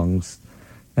songs,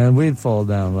 and we'd fall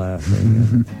down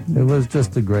laughing. It was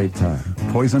just a great time.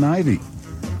 Poison Ivy.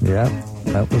 Yeah,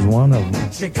 that was one of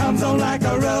them. She comes on like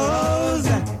a rose,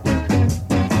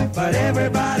 but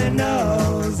everybody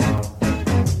knows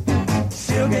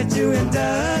she'll get you in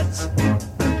touch.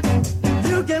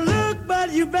 You can look,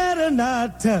 but you better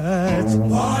not touch. Poison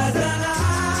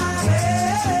ivy,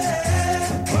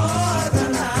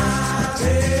 poison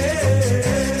ivy.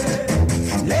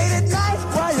 Late at night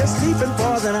while you're sleeping,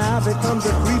 poison ivy comes a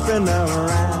creeping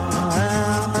around.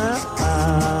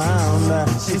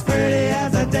 She's pretty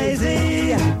as a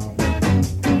daisy,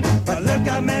 but look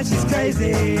out, man, she's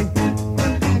crazy.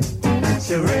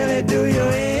 She'll really do you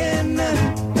in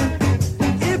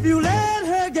if you let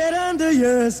her get under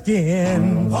your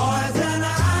skin. Poison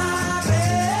ivy.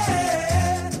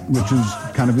 Which is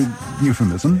kind of a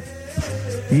euphemism.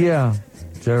 Yeah,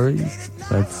 Jerry,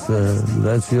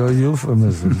 that's your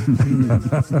euphemism.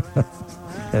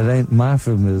 It ain't my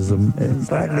euphemism. It's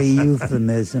partly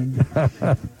euphemism.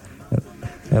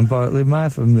 And partly my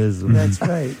euphemism. That's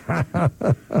right.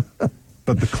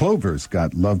 But the Clovers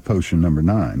got Love Potion No.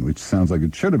 9, which sounds like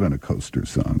it should have been a Coaster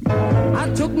song. I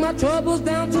took my troubles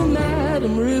down to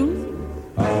Madame Ruth.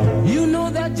 You know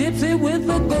that gypsy with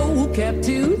the gold-capped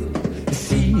tooth.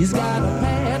 She's got a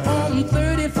pad on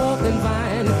 34th and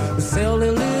Vine,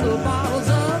 selling little bottles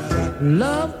of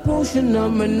Love Potion No.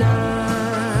 9.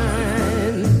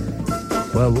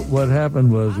 Well, what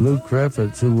happened was Luke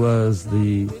Crefts, who was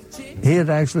he had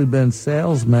actually been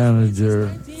sales manager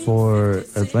for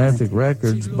Atlantic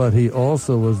Records, but he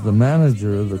also was the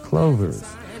manager of the Clovers.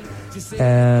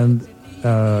 And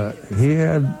he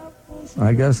had,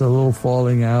 I guess, a little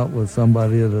falling out with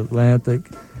somebody at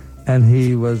Atlantic, and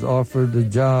he was offered a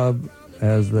job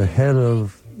as the head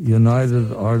of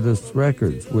United Artists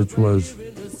Records, which was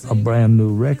a brand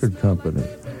new record company.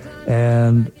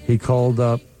 And he called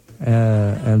up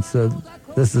and said,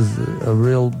 "This is a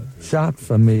real shot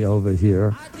for me over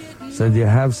here." Said, "You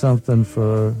have something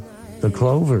for the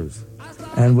Clovers?"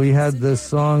 And we had this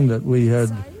song that we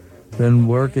had been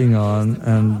working on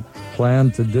and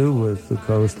planned to do with the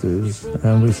Coasters,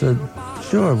 and we said,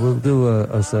 "Sure, we'll do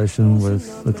a session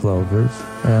with the Clovers,"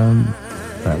 and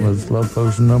that was Love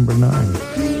Potion No. 9.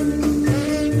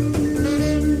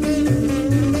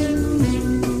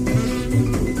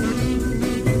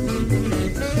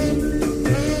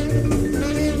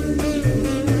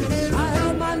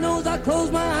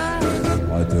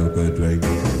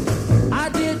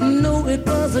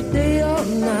 Day or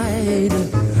night,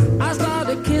 I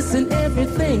started kissing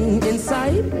everything in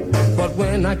sight. But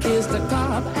when I kissed a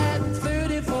cop at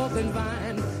 34th and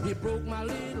Vine, he broke my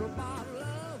little bottle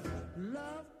of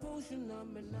Love Potion No.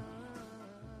 9.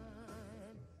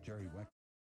 Jerry Weck.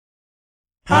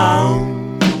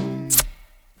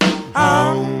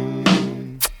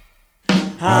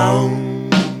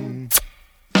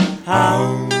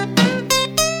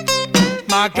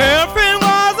 My girlfriend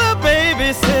was a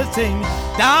babysitting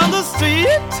down the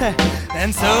street,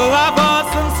 and so I bought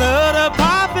some soda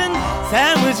pop and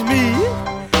sandwich meat.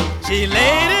 She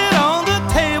laid it on the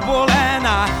table and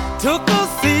I took a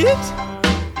seat,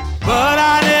 but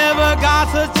I never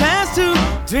got a chance to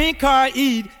drink or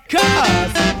eat.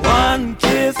 'Cause one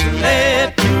kiss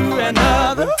led to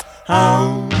another,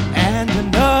 and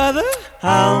another,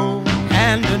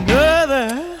 and another.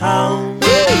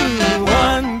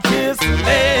 One kiss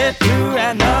led to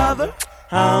another,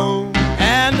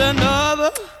 and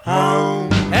another,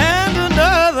 and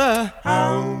another.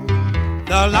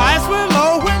 The lights were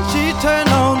low when she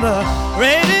turned on the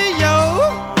radio.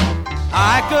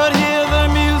 I could hear the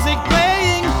music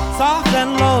playing soft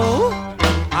and low.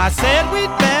 I said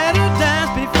we'd better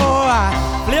dance before I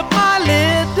flip my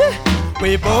lid.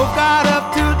 We both got up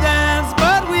to dance,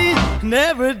 but we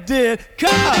never did.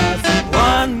 'Cause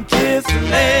one kiss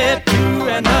led to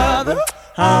another,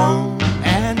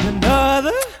 and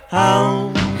another,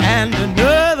 and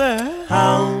another.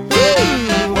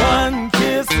 One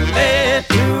kiss led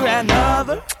to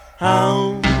another,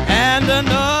 and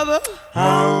another,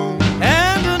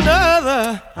 and another.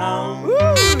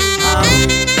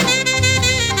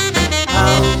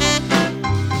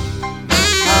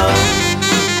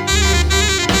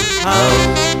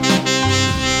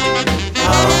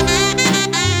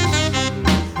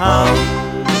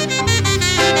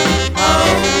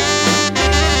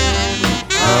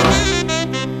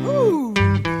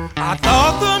 I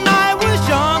thought the night was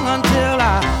young until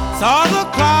I saw the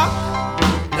clock.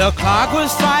 The clock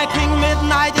was striking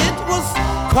midnight, it was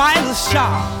quite a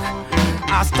shock.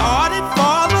 I started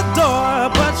for the door,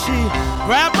 but she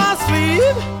grabbed my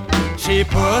sleeve. She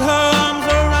put her arms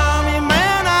around me,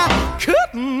 man, I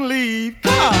couldn't leave.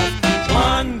 'Cause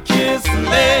one kiss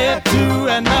led to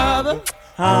another,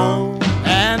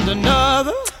 and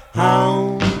another,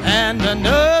 and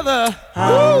another.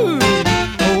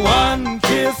 One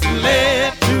kiss led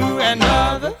to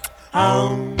another,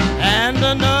 and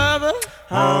another,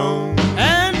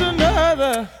 and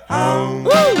another.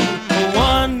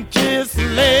 One kiss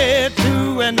led to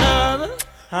another,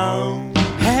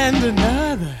 and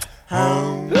another,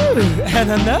 and another, and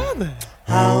another,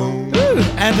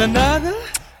 and another,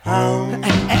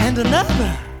 and another,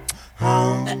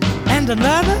 and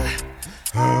another,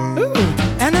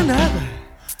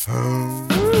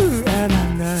 and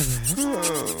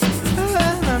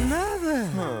another,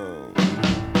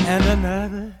 and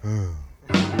another.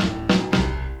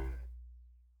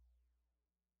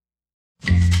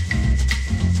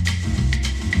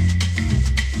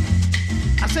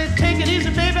 I said, take it easy,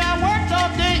 baby. I worked all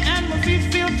day and my feet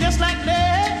feel just like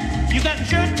lead. You got your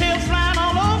shirt tails flying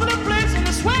all over the place and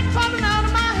the sweat falling out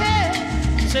of my head.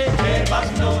 She said, hey,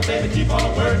 bossa nova, baby, keep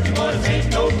on working, boy, this ain't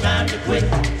no time to quit.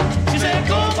 She said,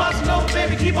 go, bossa nova,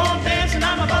 baby, keep on dancing.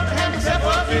 I'm about to have myself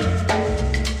a fit.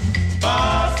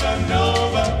 Bossa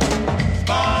nova,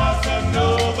 bossa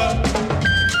nova.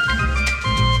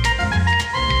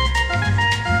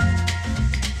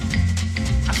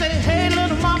 I said, hey,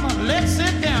 little mama, let's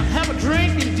sit down, have a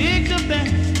drink and dig the band.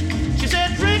 She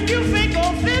said, drink you think,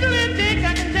 oh, fiddle and dick,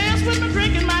 I can dance with my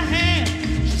drink in my hand.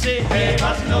 She said, hey,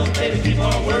 bossa nova, baby, keep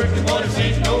on working, boy, this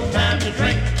ain't no time to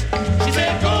drink. She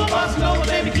said, go, bossa nova,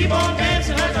 baby, keep on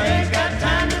dancing like I ain't got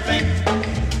time to think.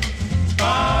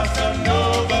 Bossa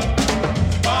nova,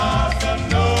 bossa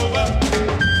nova.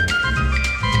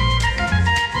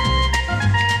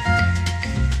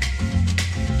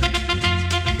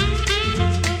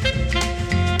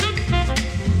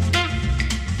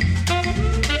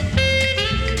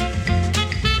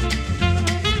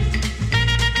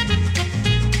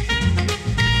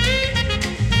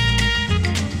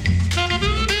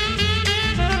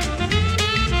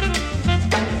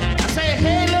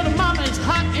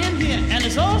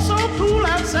 It's all so cool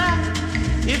outside.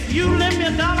 If you lend me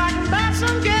 $1, I can buy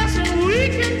some gas and we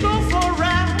can go for a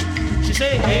ride. She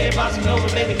said, hey, bossa nova,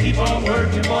 baby, keep on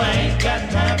working, boy, I ain't got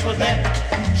time for that.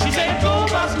 She said, go,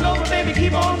 bossa nova, baby,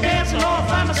 keep on dancing, or I'll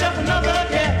find myself another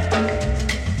cat.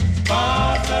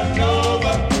 Bossa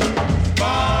nova,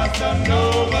 bossa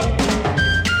nova.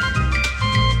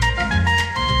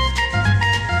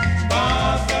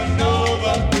 Bossa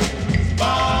nova,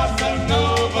 bossa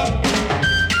nova.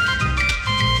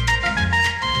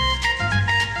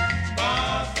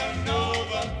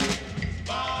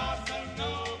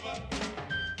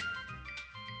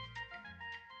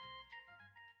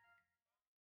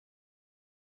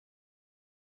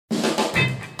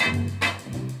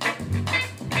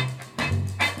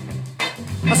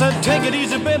 I said, take it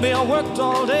easy, baby, I worked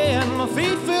all day and my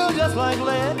feet feel just like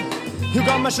lead. You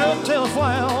got my shirt tails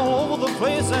flying all over the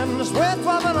place and the sweat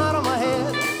falling out of my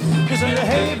head. You said,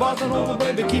 hey, bossa nova,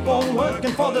 baby, keep on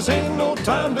working, for this ain't no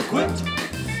time to quit.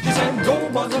 She said, go,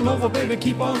 bossa nova, baby,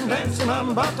 keep on dancing, I'm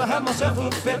about to have myself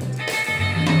a fit.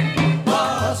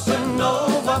 bossa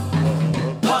nova,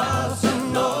 bossa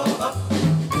nova.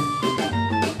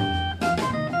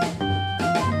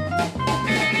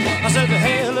 I said,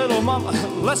 hey, little mama,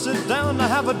 let's sit down to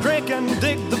have a drink and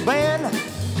dig the band.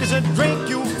 She said, drink,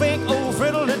 you fake old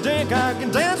friddle-de-dink, I can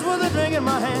dance with a drink in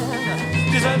my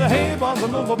hand. She said, hey, bossa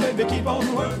nova, baby, keep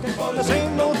on working, for this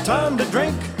ain't no time to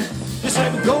drink. She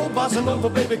said, go, bossa nova,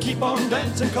 baby, keep on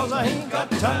dancing, cause I ain't got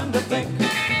time to think.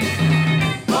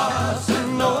 Bossa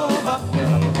nova,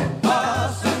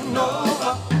 bossa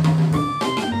nova.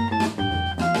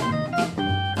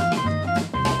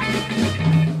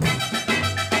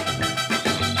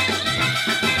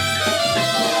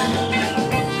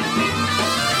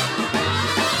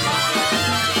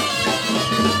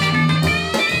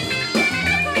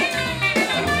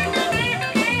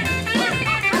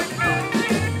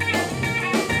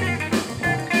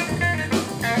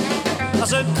 I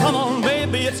said, come on,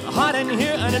 baby, it's hot in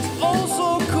here and it's oh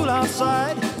so cool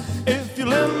outside. If you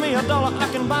lend me $1, I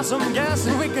can buy some gas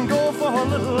and we can go for a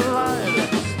little ride.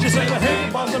 She said, hey,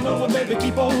 bossa nova, baby,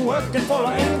 keep on working, for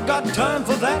I ain't got time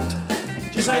for that.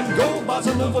 She said, go,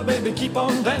 bossa nova, baby, keep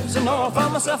on dancing, or I'll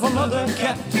find myself another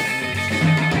cat.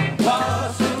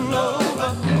 Bossa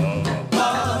nova,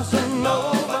 bossa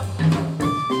nova.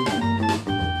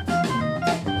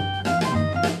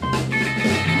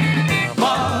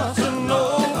 Bossa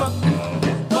nova,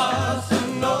 bossa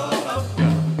nova.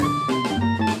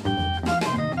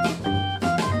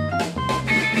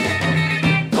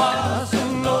 Bossa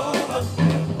nova,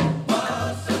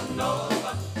 bossa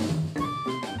nova.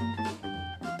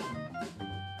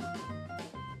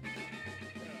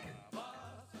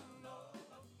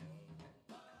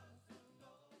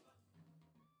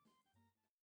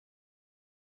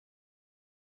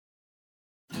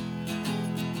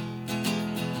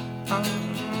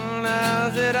 Now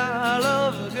that I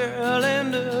love a girl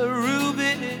and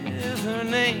Ruby is her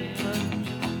name.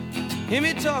 Hear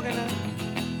me talking now.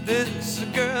 This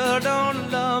girl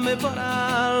don't love me, but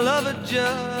I love her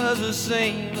just the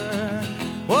same.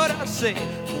 What I say?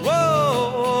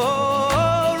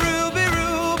 Whoa, Ruby,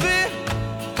 Ruby,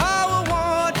 how I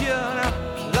want you now,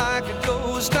 like a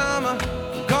ghost. I'm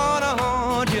gonna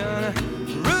haunt you now.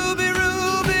 Ruby,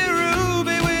 Ruby,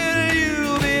 Ruby, will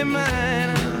you be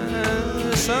mine?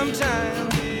 Sometime,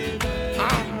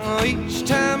 each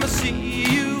time I see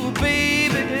you,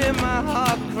 baby, my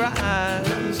heart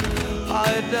cries. Oh,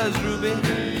 it does, Ruby.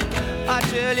 I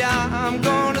tell ya, I'm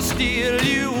gonna steal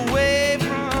you away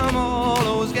from all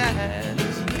those guys.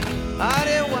 I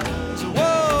didn't want to,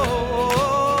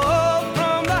 whoa,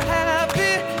 from the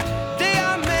happy day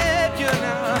I met you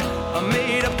now. I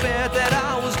made a bet that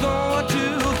I was going to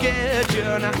get you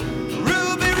now.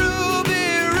 Ruby, Ruby,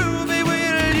 Ruby,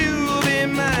 will you be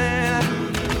mine?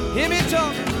 Hear me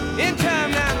talking in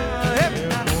time now.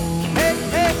 Hey,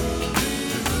 hey,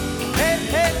 hey, hey,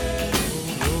 hey,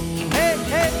 hey, hey,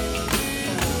 hey,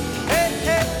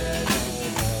 hey,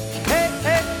 hey,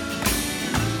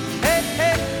 hey,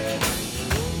 hey,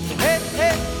 hey,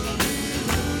 hey,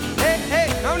 hey, hey,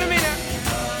 come to me now.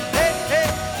 Hey, hey,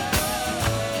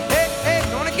 hey, hey,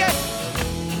 gonna get you.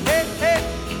 Hey, hey,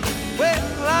 well,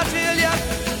 I'll tell ya.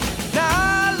 Now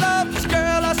I love this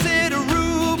girl, I said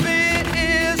Ruby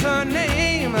is her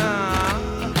name.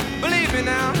 Believe me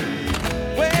now,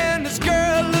 when this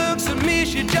girl looks at me,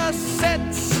 she just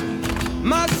sets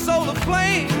my soul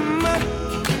aflame.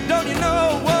 Don't you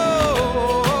know,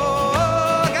 whoa,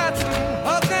 I got some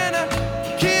hugs and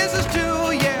kisses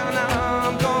too, yeah. Now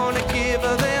I'm gonna give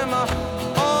them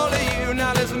all of you.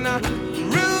 Now listen now,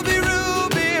 Ruby,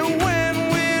 Ruby, when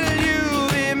will you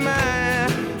be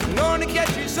mine? I'm gonna get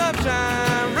you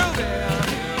sometime, Ruby.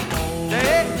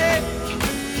 Hey, hey,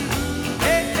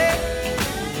 hey, hey,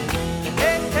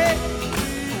 hey, hey,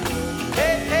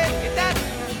 hey, hey, get that,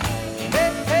 hey,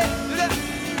 hey, do that,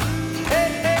 hey,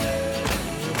 hey,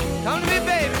 come to me,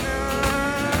 baby,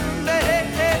 now, hey, hey,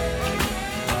 hey,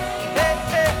 hey,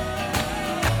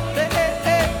 hey, hey,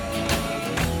 hey,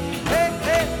 hey,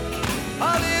 hey,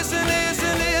 oh, listen,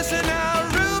 listen, listen now,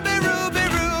 Ruby, Ruby,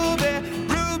 Ruby,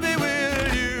 Ruby, will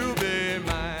you be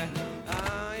mine?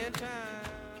 In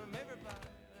time, everybody.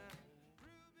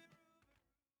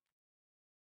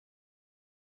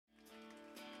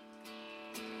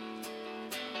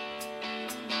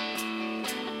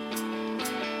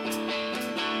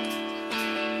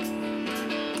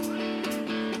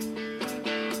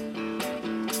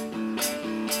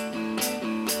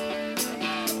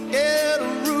 Yeah, the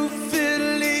roof is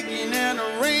leaking and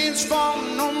the rain's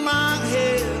falling on my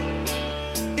head.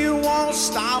 It won't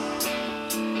stop.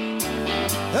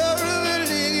 The roof is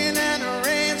leaking and the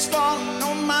rain's falling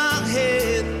on my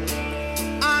head.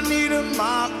 I need a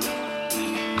mop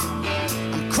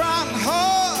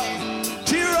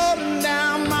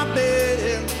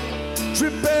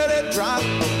trippity drop.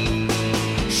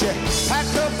 She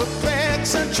packed up her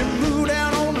bags and she moved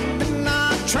down on the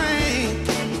midnight train.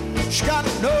 She got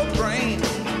no brain.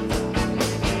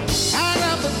 Packed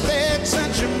up her bags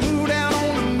and she moved down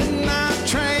on the midnight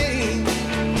train.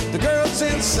 The girl's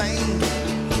insane.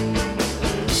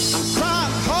 I'm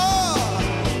crying hard,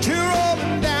 tear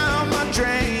rolling down my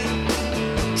drain.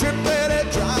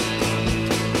 Trippity drop.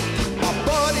 My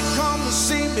buddy come to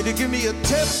see me to give me a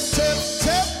tip, tip,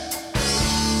 tip.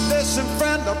 Listen,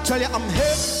 friend, I'll tell you I'm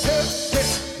hip, hip, hip.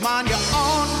 Mind your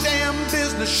own damn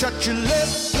business, shut your lip,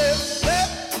 lip, lip.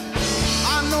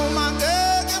 I know my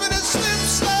girl, give it a slip,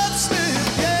 slip,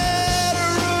 slip. Yeah, the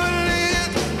ruin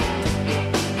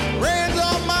rains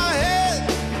on my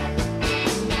head.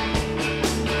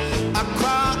 I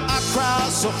cry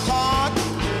so hard,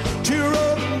 tear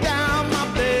rolling down my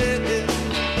bed.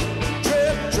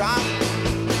 Drip, drop,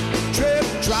 drip,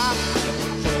 drop.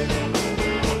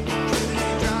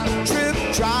 Drop, drip,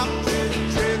 drop,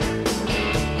 and drip,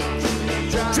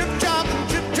 drop, drip, drop, and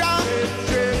drip, drop,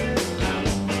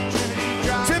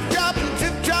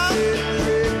 drip,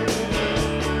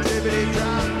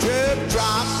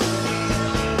 drop,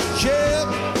 yeah,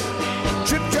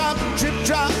 drip, drop, and drip,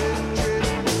 drop.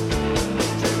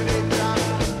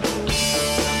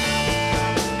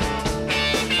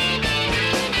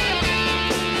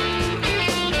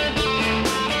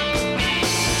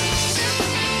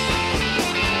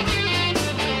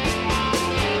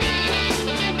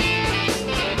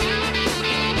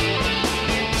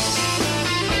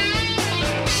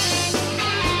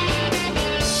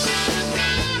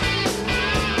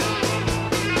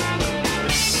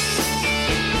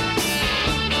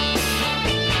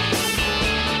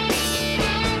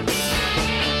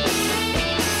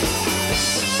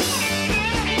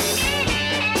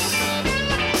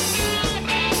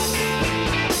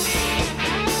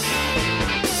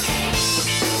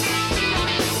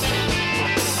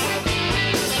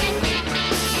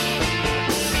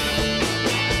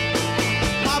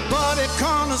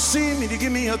 See me to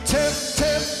give me a tip,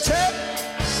 tip, tip.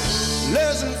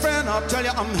 Listen, friend, I'll tell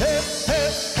you I'm hip,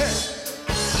 hip, hip.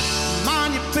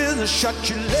 Mind your business, shut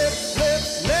your lip, lip,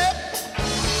 lip.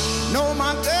 Know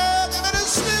my girl, give it a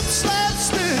slip, slap,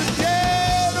 slip.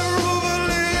 Yeah, the roof of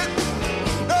lid,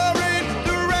 the rain,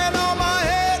 the red on my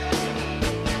head.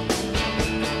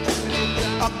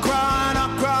 I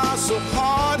cry so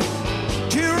hard,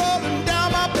 tear rolling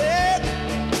down my bed.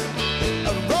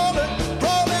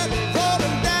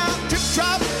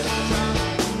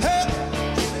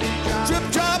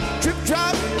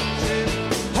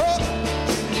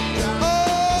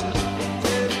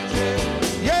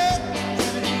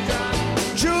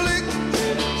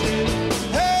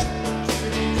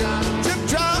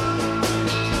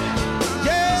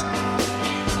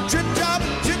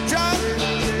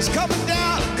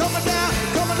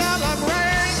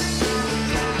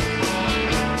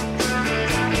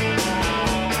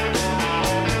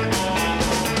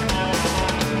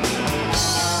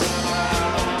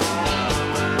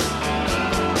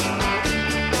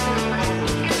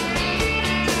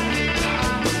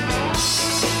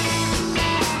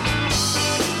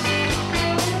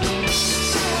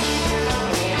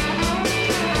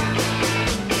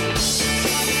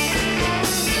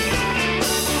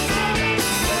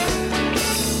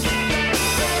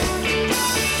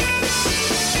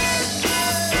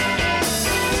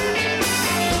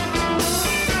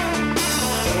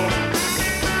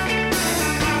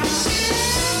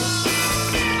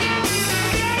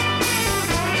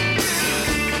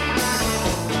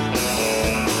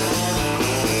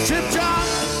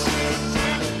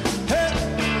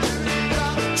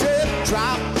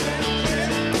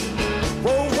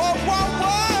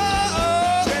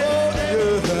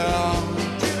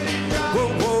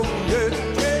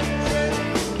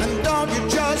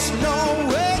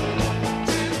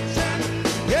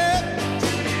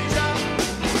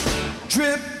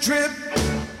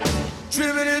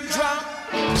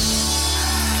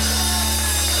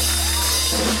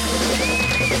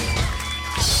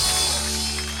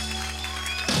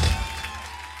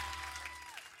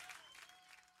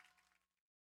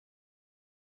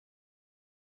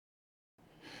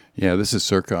 Yeah, this is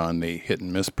Circa on the Hit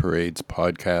and Miss Parades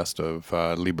podcast of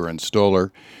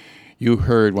Leiber-Stoller. You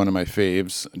heard one of my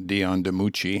faves, Dion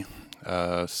DiMucci,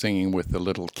 singing with the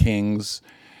Little Kings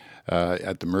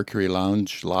at the Mercury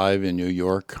Lounge live in New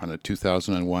York on a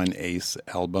 2001 Ace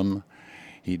album.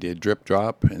 He did Drip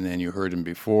Drop, and then you heard him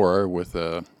before with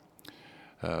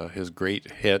his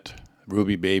great hit,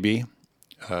 Ruby Baby.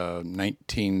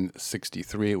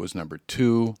 1963, it was number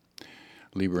 2.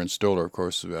 Leiber-Stoller, of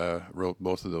course, wrote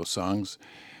both of those songs.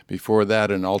 Before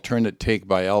that, an alternate take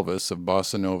by Elvis of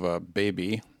Bossa Nova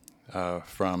Baby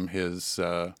from his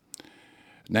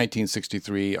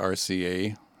 1963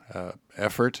 RCA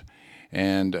effort.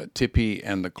 And Tippy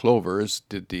and the Clovers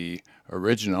did the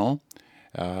original,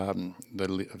 and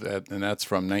that's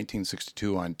from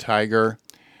 1962 on Tiger.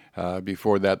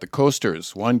 Before that, the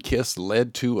Coasters, One Kiss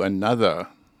Led to Another.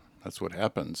 That's what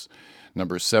happens.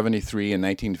 Number 73 in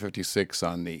 1956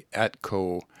 on the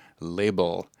Atco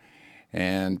label.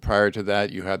 And prior to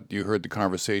that, you heard the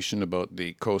conversation about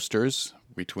the Coasters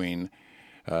between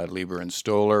Leiber and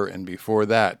Stoller. And before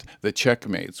that, the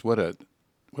Checkmates. What a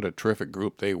terrific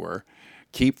group they were.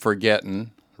 Keep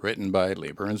Forgettin', written by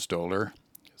Leiber and Stoller.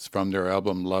 It's from their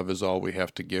album Love Is All We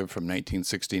Have to Give from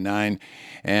 1969.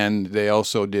 And they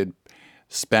also did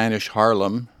Spanish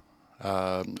Harlem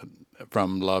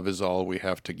from Love Is All We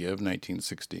Have to Give,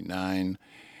 1969.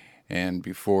 And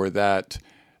before that,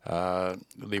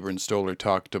 Leiber and Stoller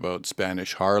talked about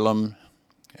Spanish Harlem.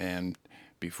 And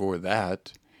before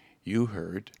that, you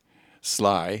heard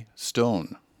Sly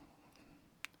Stone,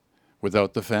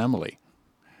 Without the Family,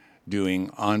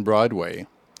 doing On Broadway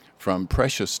from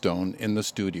Precious Stone in the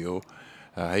studio.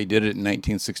 He did it in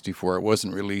 1964. It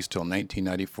wasn't released till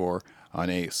 1994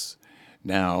 on Ace.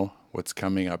 Now, what's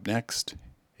coming up next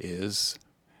is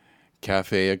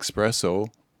Cafe Espresso,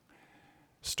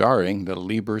 starring the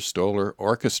Leiber-Stoller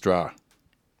Orchestra.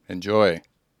 Enjoy.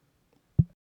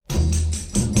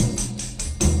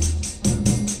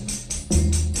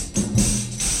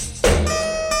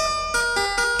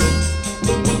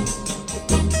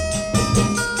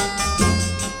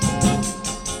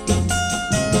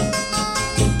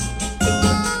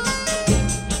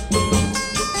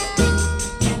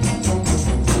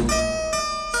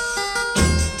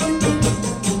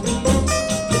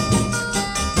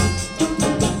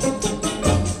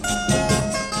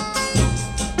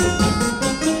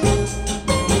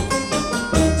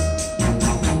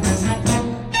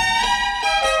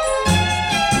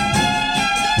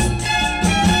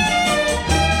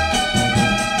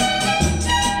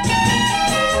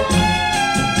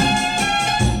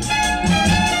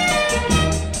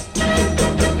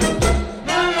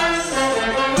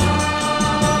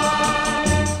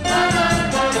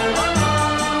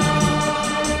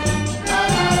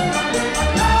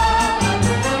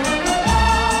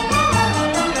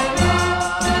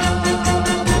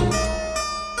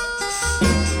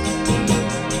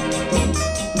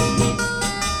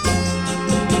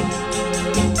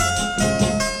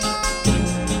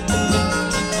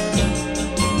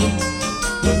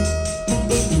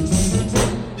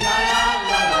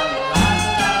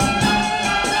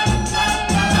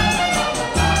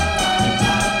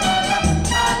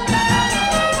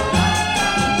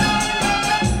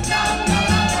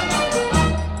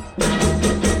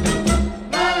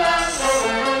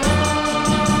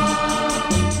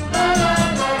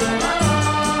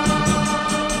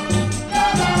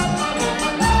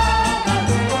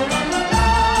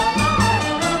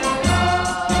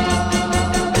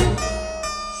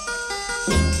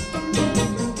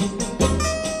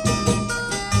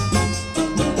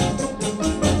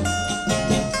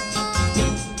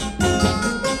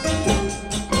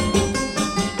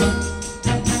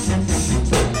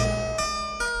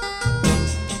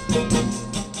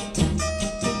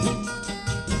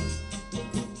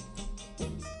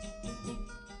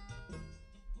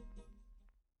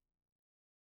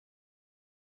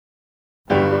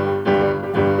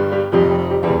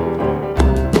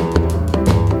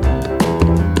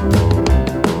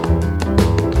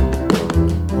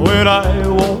 When I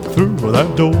walk through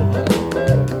that door,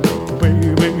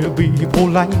 baby, be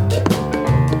polite.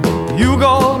 You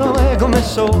gonna make me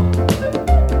sore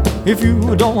if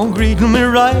you don't greet me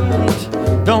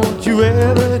right. Don't you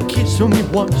ever kiss me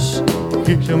once,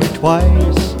 kiss me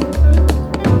twice,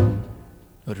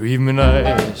 treat me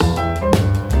nice.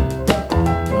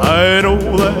 I know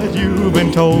that you've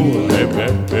been told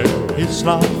it's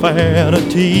not fair to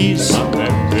tease.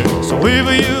 So if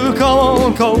you come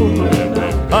on cold,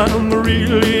 I'm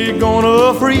really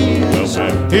gonna freeze.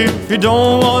 If you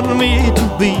don't want me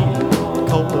to be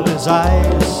cold as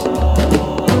ice,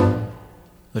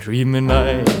 treat me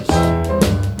nice.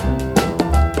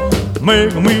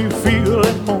 Make me feel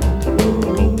at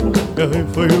home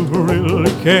if you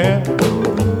really care.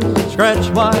 Scratch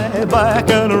my back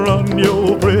and run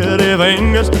your pretty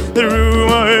fingers through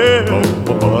my hair.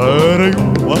 But you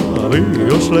wanna be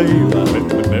a slave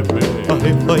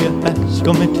if you ask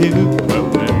me to.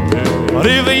 But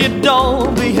if you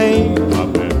don't behave,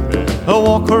 I'll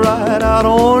walk right out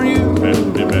on you.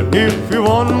 If you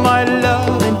want my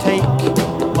love, then take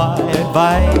my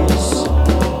advice.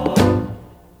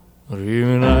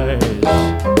 Really nice.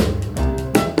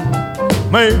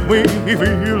 make me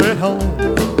feel at home.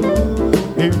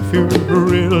 If you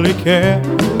really care,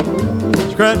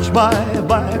 scratch my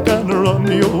back and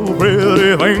run your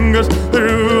pretty fingers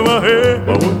through my hair.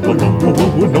 Oh,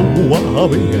 no, I'll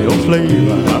be your slave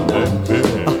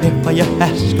if you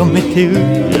ask me to.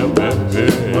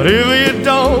 But if you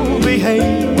don't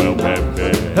behave,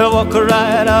 I'll walk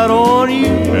right out on you.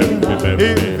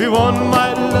 If you want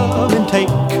my love and take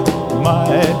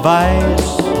my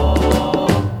advice,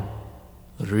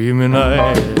 treat me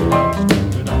nice,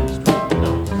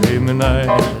 treat me nice.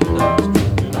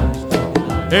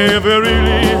 If you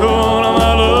really want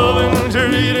my loving,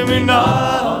 treat me nice.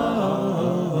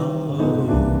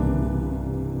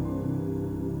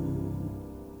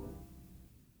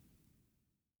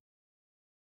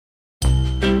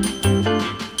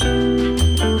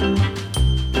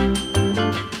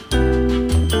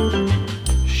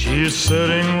 She's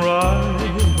sitting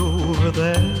right over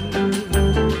there.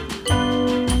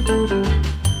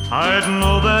 I'd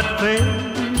know that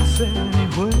face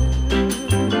anywhere.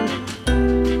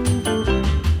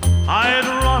 I'd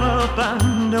run up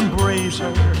and embrace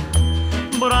her,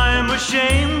 but I'm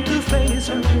ashamed to face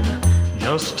her.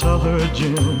 Just tell her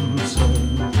Jim said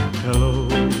hello.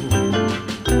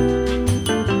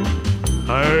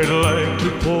 I'd like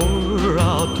to pour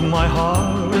out my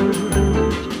heart,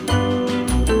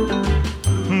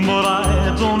 but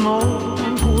I don't know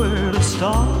where to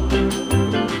start.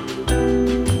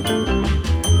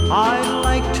 I'd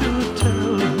like to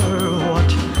tell her what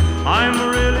I'm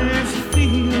really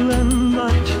feeling,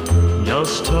 but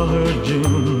just tell her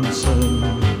Jim said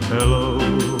hello.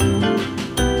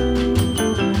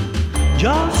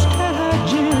 Just tell her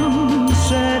Jim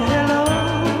said hello.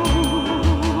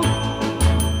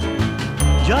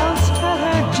 Just tell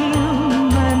her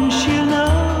Jim and she'll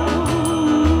know.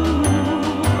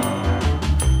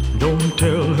 Don't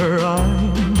tell her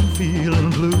I'm feeling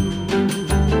blue.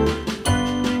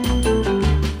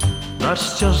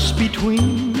 That's just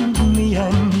between me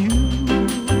and you.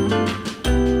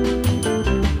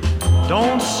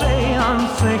 Don't say I'm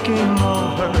thinking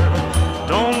of her.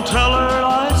 Don't tell her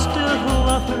I still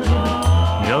love her.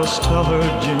 Just tell her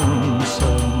Jim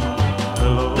said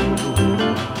hello.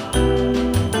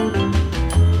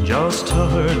 Just tell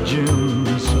her Jim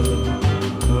said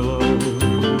hello.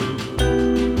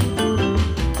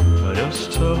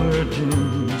 Just tell her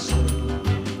Jim said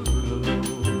hello.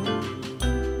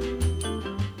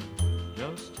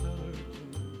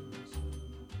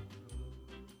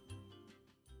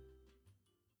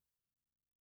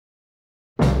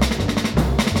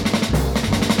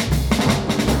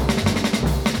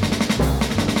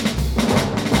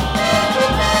 Just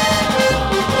tell her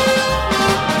Jim said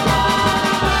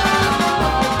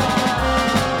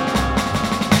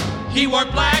He wore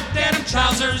black denim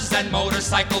trousers and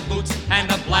motorcycle boots and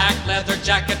a black leather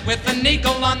jacket with an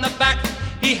eagle on the back.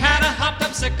 He had a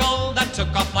hopped-up sickle that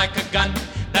took off like a gun.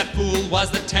 That fool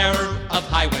was the terror of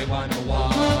Highway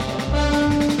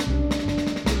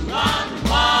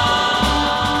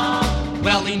 101.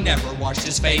 Well, he never washed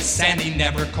his face and he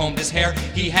never combed his hair.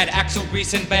 He had axle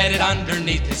grease embedded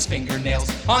underneath his fingernails.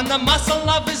 On the muscle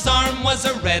of his arm was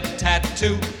a red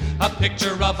tattoo, a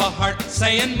picture of a heart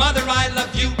saying, "Mother, I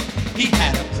love you." He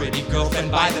had a pretty girlfriend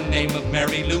by the name of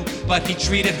Mary Lou, but he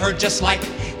treated her just like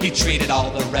he treated all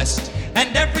the rest.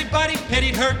 And everybody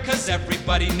pitied her, 'cause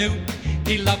everybody knew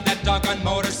he loved that doggone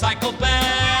motorcycle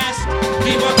best.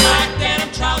 He wore black denim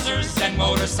trousers and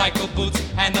motorcycle boots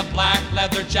and a black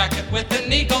leather jacket with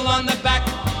an eagle on the back.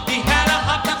 He had a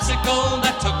hopped-up sickle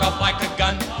that took off like a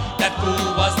gun. That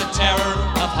fool was the terror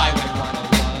of Highway 101.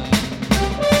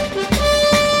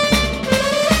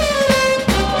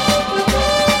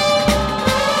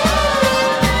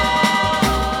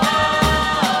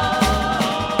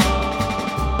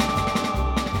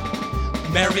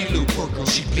 Mary Lou, poor girl,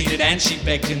 she pleaded and she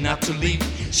begged him not to leave.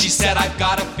 She said, "I've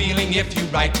got a feeling if you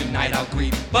ride tonight I'll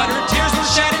grieve." But her tears were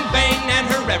shed in vain and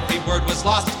her every word was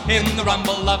lost in the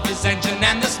rumble of his engine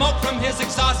and the smoke from his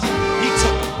exhaust. He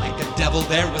took him like a devil,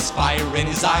 there was fire in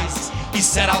his eyes. He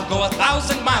said, "I'll go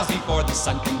 1,000 miles before the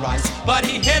sun can rise." But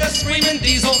he hit a screaming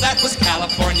diesel that was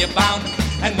California bound,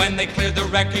 and when they cleared the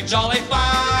wreckage all they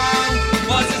found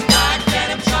was his black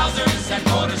denim trousers and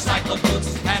motorcycle boots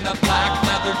and a black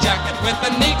leather jacket with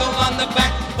an eagle on the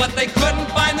back. But they couldn't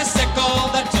find the sickle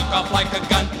that took off like a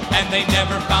gun, and they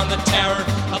never found the terror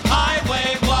of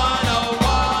Highway 101.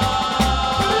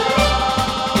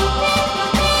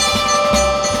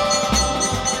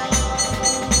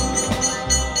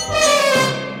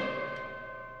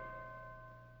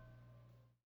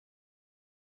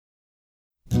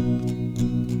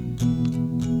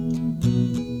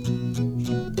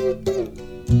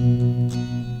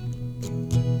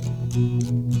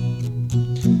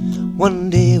 One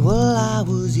day while I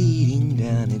was eating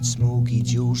down at Smokey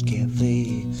Joe's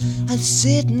Cafe, I was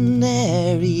sitting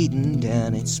there eating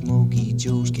down at Smokey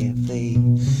Joe's Cafe.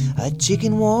 A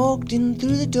chicken walked in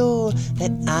through the door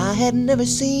that I had never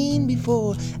seen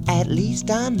before. At least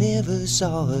I never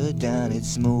saw her down at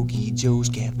Smokey Joe's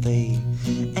Cafe.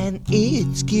 And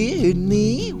it scared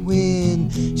me when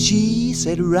she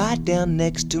sat right down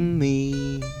next to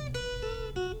me.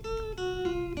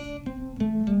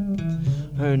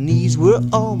 Her knees were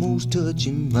almost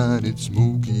touching mine at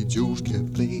Smokey Joe's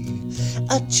Cafe.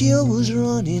 A chill was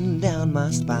running down my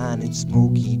spine at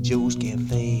Smokey Joe's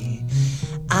Cafe.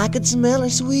 I could smell her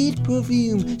sweet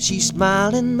perfume. She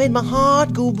smiled and made my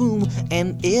heart go boom.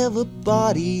 And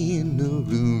everybody in the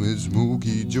room at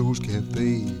Smokey Joe's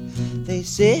Cafe, they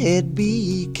said,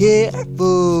 be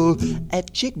careful,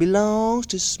 that chick belongs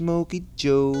to Smokey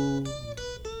Joe.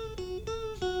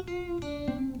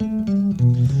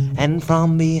 And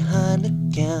from behind the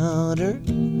counter,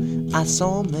 I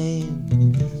saw a man.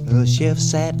 The chef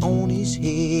sat on his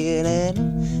head and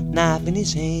a knife in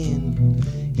his hand.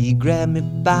 He grabbed me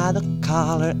by the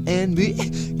collar and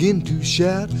began to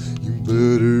shout, you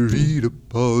better eat up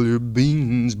all your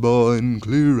beans, boy, and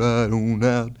clear right on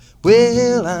out.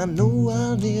 Well, I know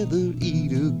I'll never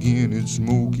eat again at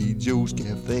Smokey Joe's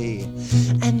Cafe,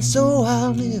 and so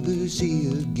I'll never see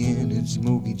again at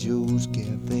Smokey Joe's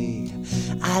Cafe.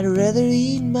 I'd rather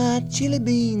eat my chili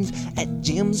beans at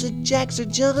Jim's or Jack's or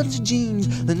John's or Jean's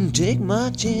than take my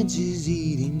chances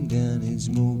eating down at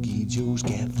Smokey Joe's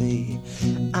Cafe.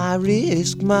 I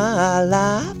risk my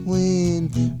life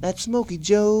when that Smokey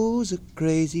Joe's a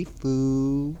crazy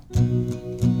fool.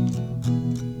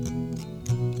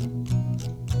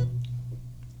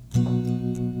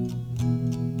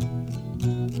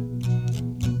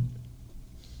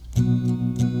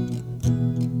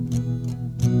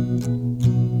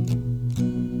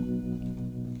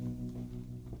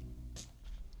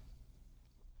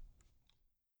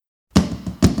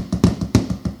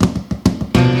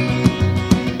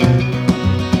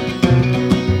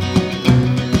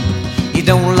 You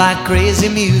don't like crazy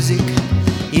music,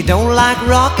 you don't like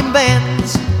rockin'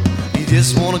 bands, you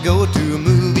just wanna go to a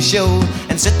movie show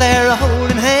and sit there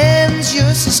holding hands.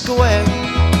 You're so square,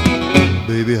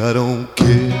 baby, I don't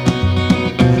care.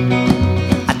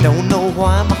 I don't know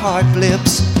why my heart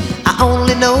flips, I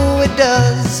only know it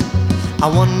does. I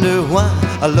wonder why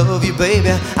I love you,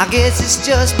 baby, I guess it's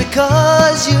just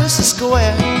because you're so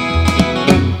square.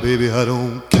 Baby, I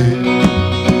don't care.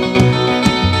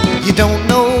 You don't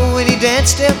know any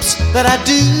dance steps that I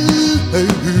do.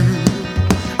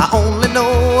 I only know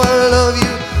I love you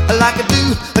like I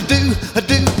do.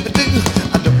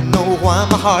 I don't know why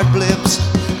my heart blips,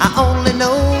 I only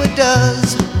know it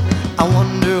does. I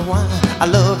wonder why I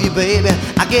love you, baby,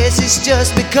 I guess it's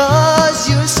just because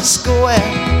you're so square.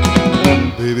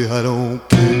 Baby, I don't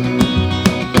care.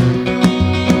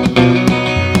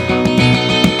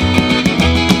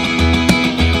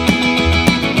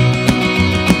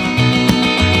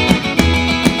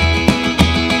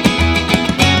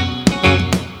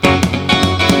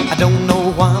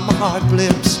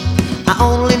 Blips, I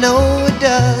only know it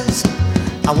does.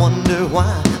 I wonder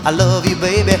why I love you,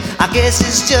 baby, I guess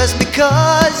it's just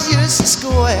because you're so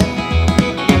square.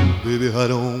 Baby, I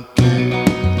don't care.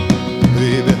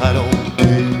 Baby, I don't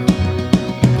care.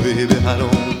 Baby, I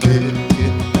don't care.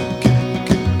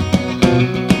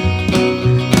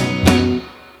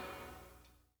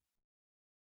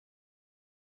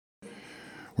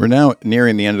 We're now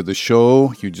nearing the end of the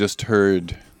show. You just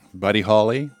heard Buddy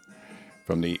Holly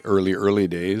from the early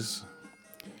days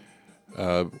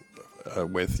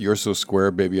with You're So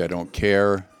Square, Baby, I Don't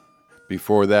Care.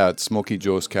 Before that, Smokey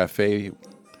Joe's Cafe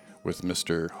with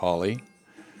Mr. Holly,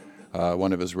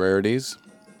 one of his rarities.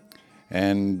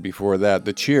 And before that,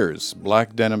 The Cheers,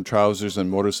 Black Denim Trousers and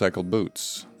Motorcycle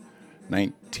Boots.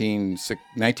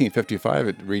 1955,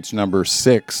 it reached number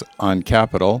 6 on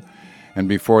Capitol. And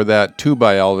before that, Two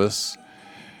by Elvis,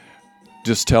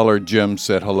 Just Tell Her Jim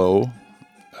Said Hello.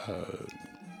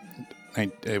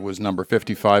 It was number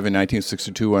 55 in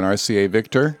 1962 on RCA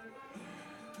Victor.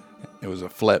 It was a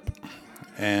flip.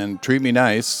 And Treat Me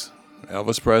Nice,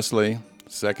 Elvis Presley,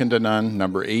 Second to None,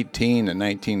 number 18 in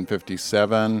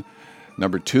 1957,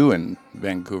 number 2 in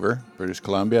Vancouver, British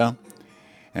Columbia.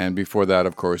 And before that,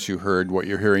 of course, you heard what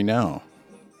you're hearing now,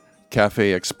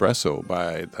 Cafe Espresso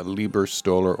by the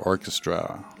LEIBER-STOLLER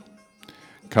Orchestra.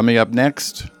 Coming up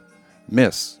next,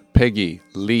 Miss Peggy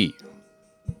Lee.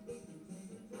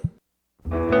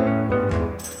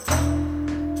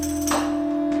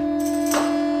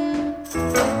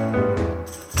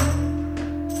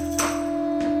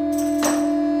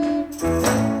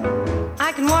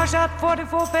 wash out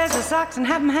 44 pairs of socks and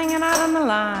have them hanging out on the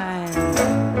line.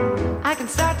 I can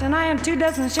start and iron 2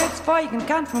 dozen shirts before you can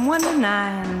count from 1 to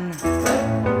 9.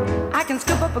 I can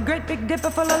scoop up a great big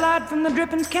dipper full of lard from the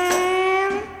drippings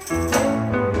can.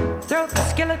 Throw up the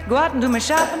skillet, go out and do my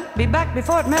shopping, be back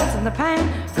before it melts in the pan.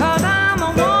 'Cause I'm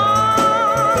a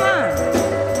woman,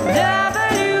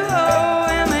 W-O-M-A-N.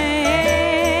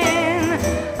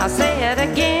 I'll say it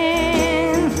again.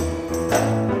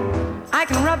 I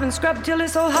can rub and scrub till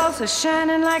this old house is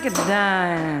shining like a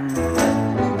dime.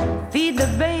 Feed the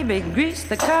baby, grease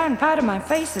the car, and powder my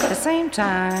face at the same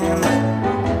time.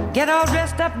 Get all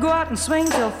dressed up, go out and swing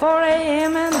till 4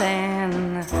 a.m. and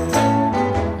then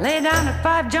lay down at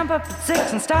 5, jump up at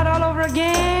 6 and start all over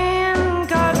again.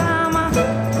 'Cause I'm a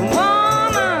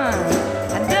woman,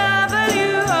 a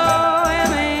W-O-M-A-N.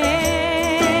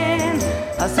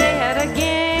 I'll say it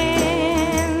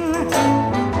again.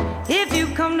 If you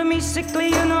come to me sickly,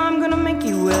 you know I'm gonna make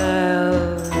you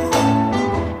well.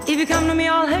 If you come to me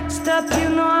all hexed up, you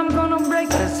know I'm gonna break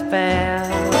the spell.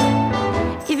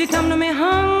 If you come to me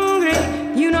hungry,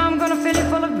 you know I'm gonna fill you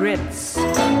full of grits.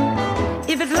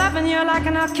 If it's loving you're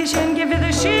liking, I'll kiss you and give you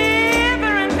the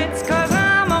shivering fits. 'Cause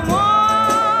I'm a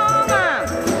woman,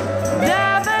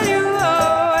 W-O-M-A-N.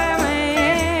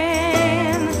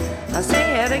 I'll say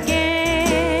it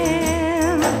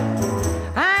again.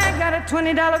 I got a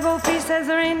 $20 gold piece, says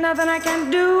there ain't nothing I can't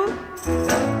do.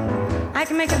 I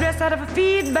can make a dress out of a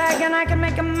feed bag, and I can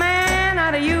make a man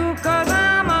out of you. 'Cause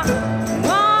I'm a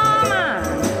woman,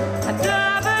 a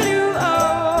W-O-M-A-N.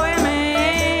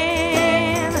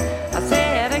 I'll say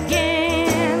it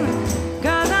again.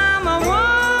 'Cause I'm a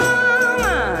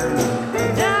woman,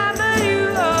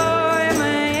 W-O-M-A-N.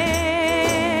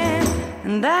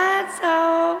 And that's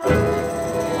all.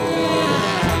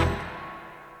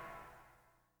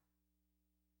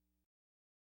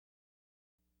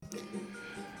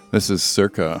 This is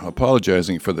Circa,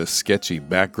 apologizing for the sketchy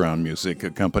background music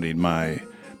accompanied my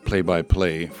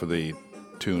play-by-play for the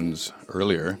tunes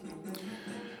earlier.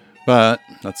 But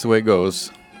that's the way it goes.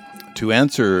 To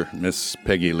answer Miss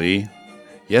Peggy Lee,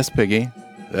 yes, Peggy,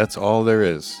 that's all there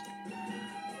is.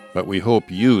 But we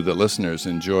hope you, the listeners,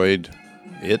 enjoyed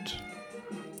it.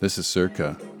 This is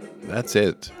Circa. That's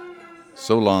it.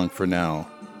 So long for now.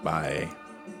 Bye.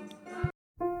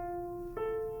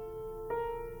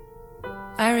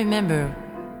 I remember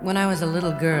when I was a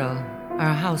little girl,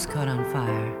 our house caught on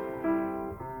fire.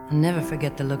 I'll never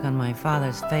forget the look on my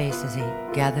father's face as he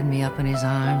gathered me up in his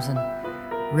arms and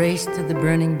raced to the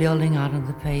burning building out on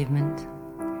the pavement.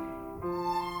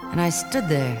 And I stood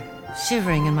there,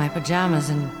 shivering in my pajamas,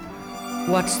 and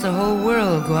watched the whole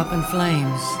world go up in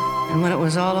flames. And when it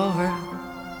was all over,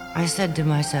 I said to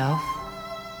myself,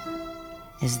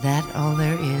 is that all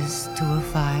there is to a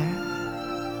fire?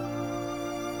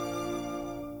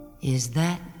 Is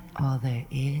that all there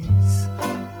is?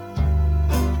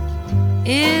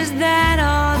 Is that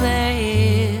all there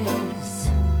is?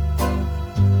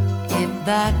 If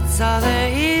that's all there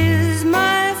is,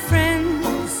 my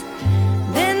friends,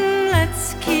 then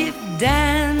let's keep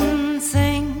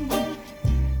dancing.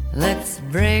 Let's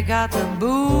break out the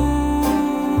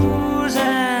booze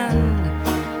and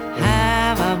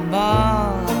have a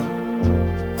ball.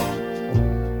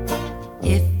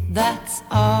 If that's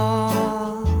all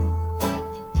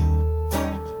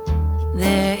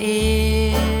there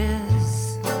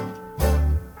is.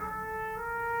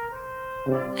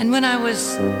 And when I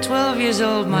was 12 years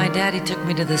old, my daddy took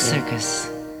me to the circus,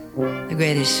 the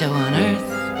greatest show on earth.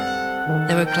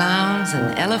 There were clowns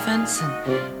and elephants and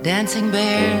dancing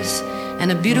bears, and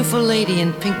a beautiful lady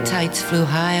in pink tights flew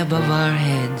high above our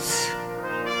heads.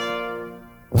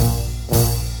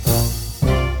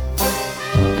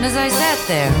 And as I sat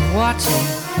there watching,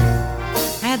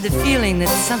 I had the feeling that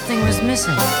something was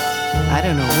missing. I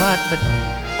don't know what, but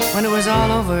when it was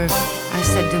all over, I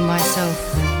said to myself,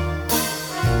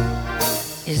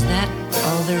 is that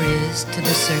all there is to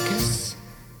the circus?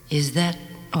 Is that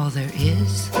all there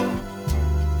is?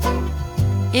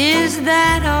 Is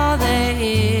that all there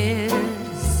is?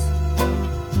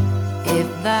 If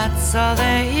that's all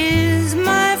there is,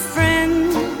 my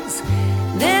friends,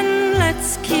 then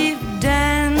let's keep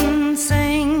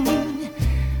dancing.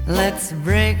 Let's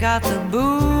break out the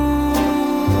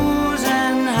booze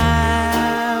and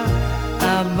have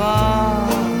a ball.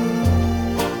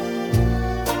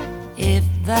 If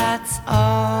that's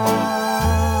all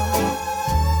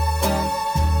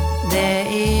there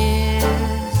is.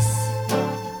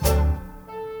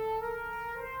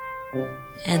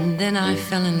 And then I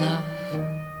fell in love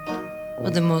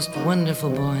with the most wonderful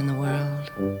boy in the world.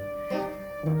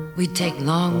 We'd take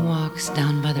long walks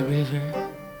down by the river,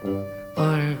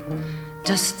 or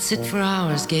just sit for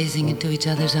hours gazing into each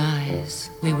other's eyes.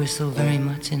 We were so very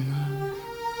much in love.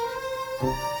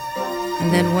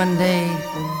 And then one day,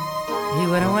 he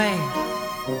went away,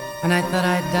 and I thought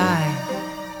I'd die,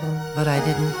 but I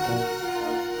didn't.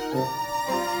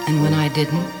 And when I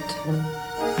didn't,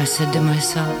 I said to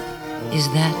myself, is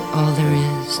that all there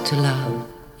is to love?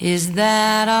 Is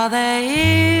that all there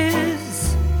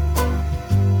is?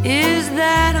 Is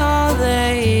that all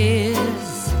there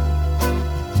is?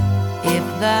 If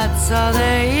that's all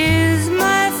there is,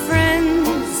 my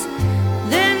friends,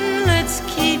 then let's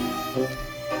keep.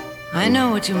 I know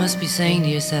what you must be saying to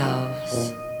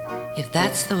yourselves. If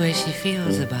that's the way she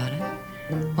feels about it,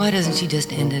 why doesn't she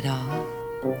just end it all?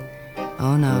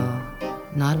 Oh no,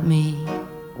 not me.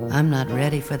 I'm not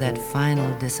ready for that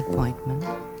final disappointment.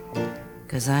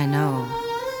 'Cause I know,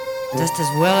 just as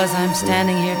well as I'm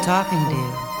standing here talking to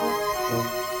you,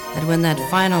 that when that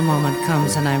final moment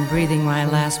comes and I'm breathing my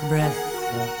last breath,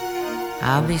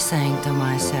 I'll be saying to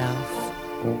myself,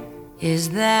 is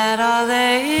that all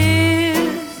there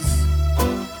is?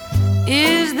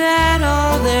 Is that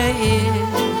all there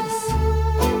is?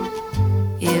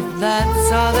 If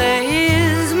that's all there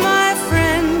is, my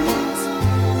friends,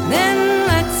 then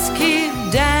let's keep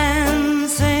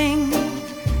dancing.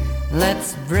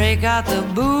 Let's break out the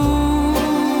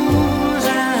booze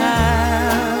and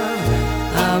have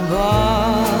a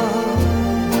ball.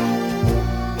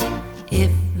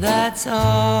 If that's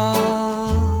all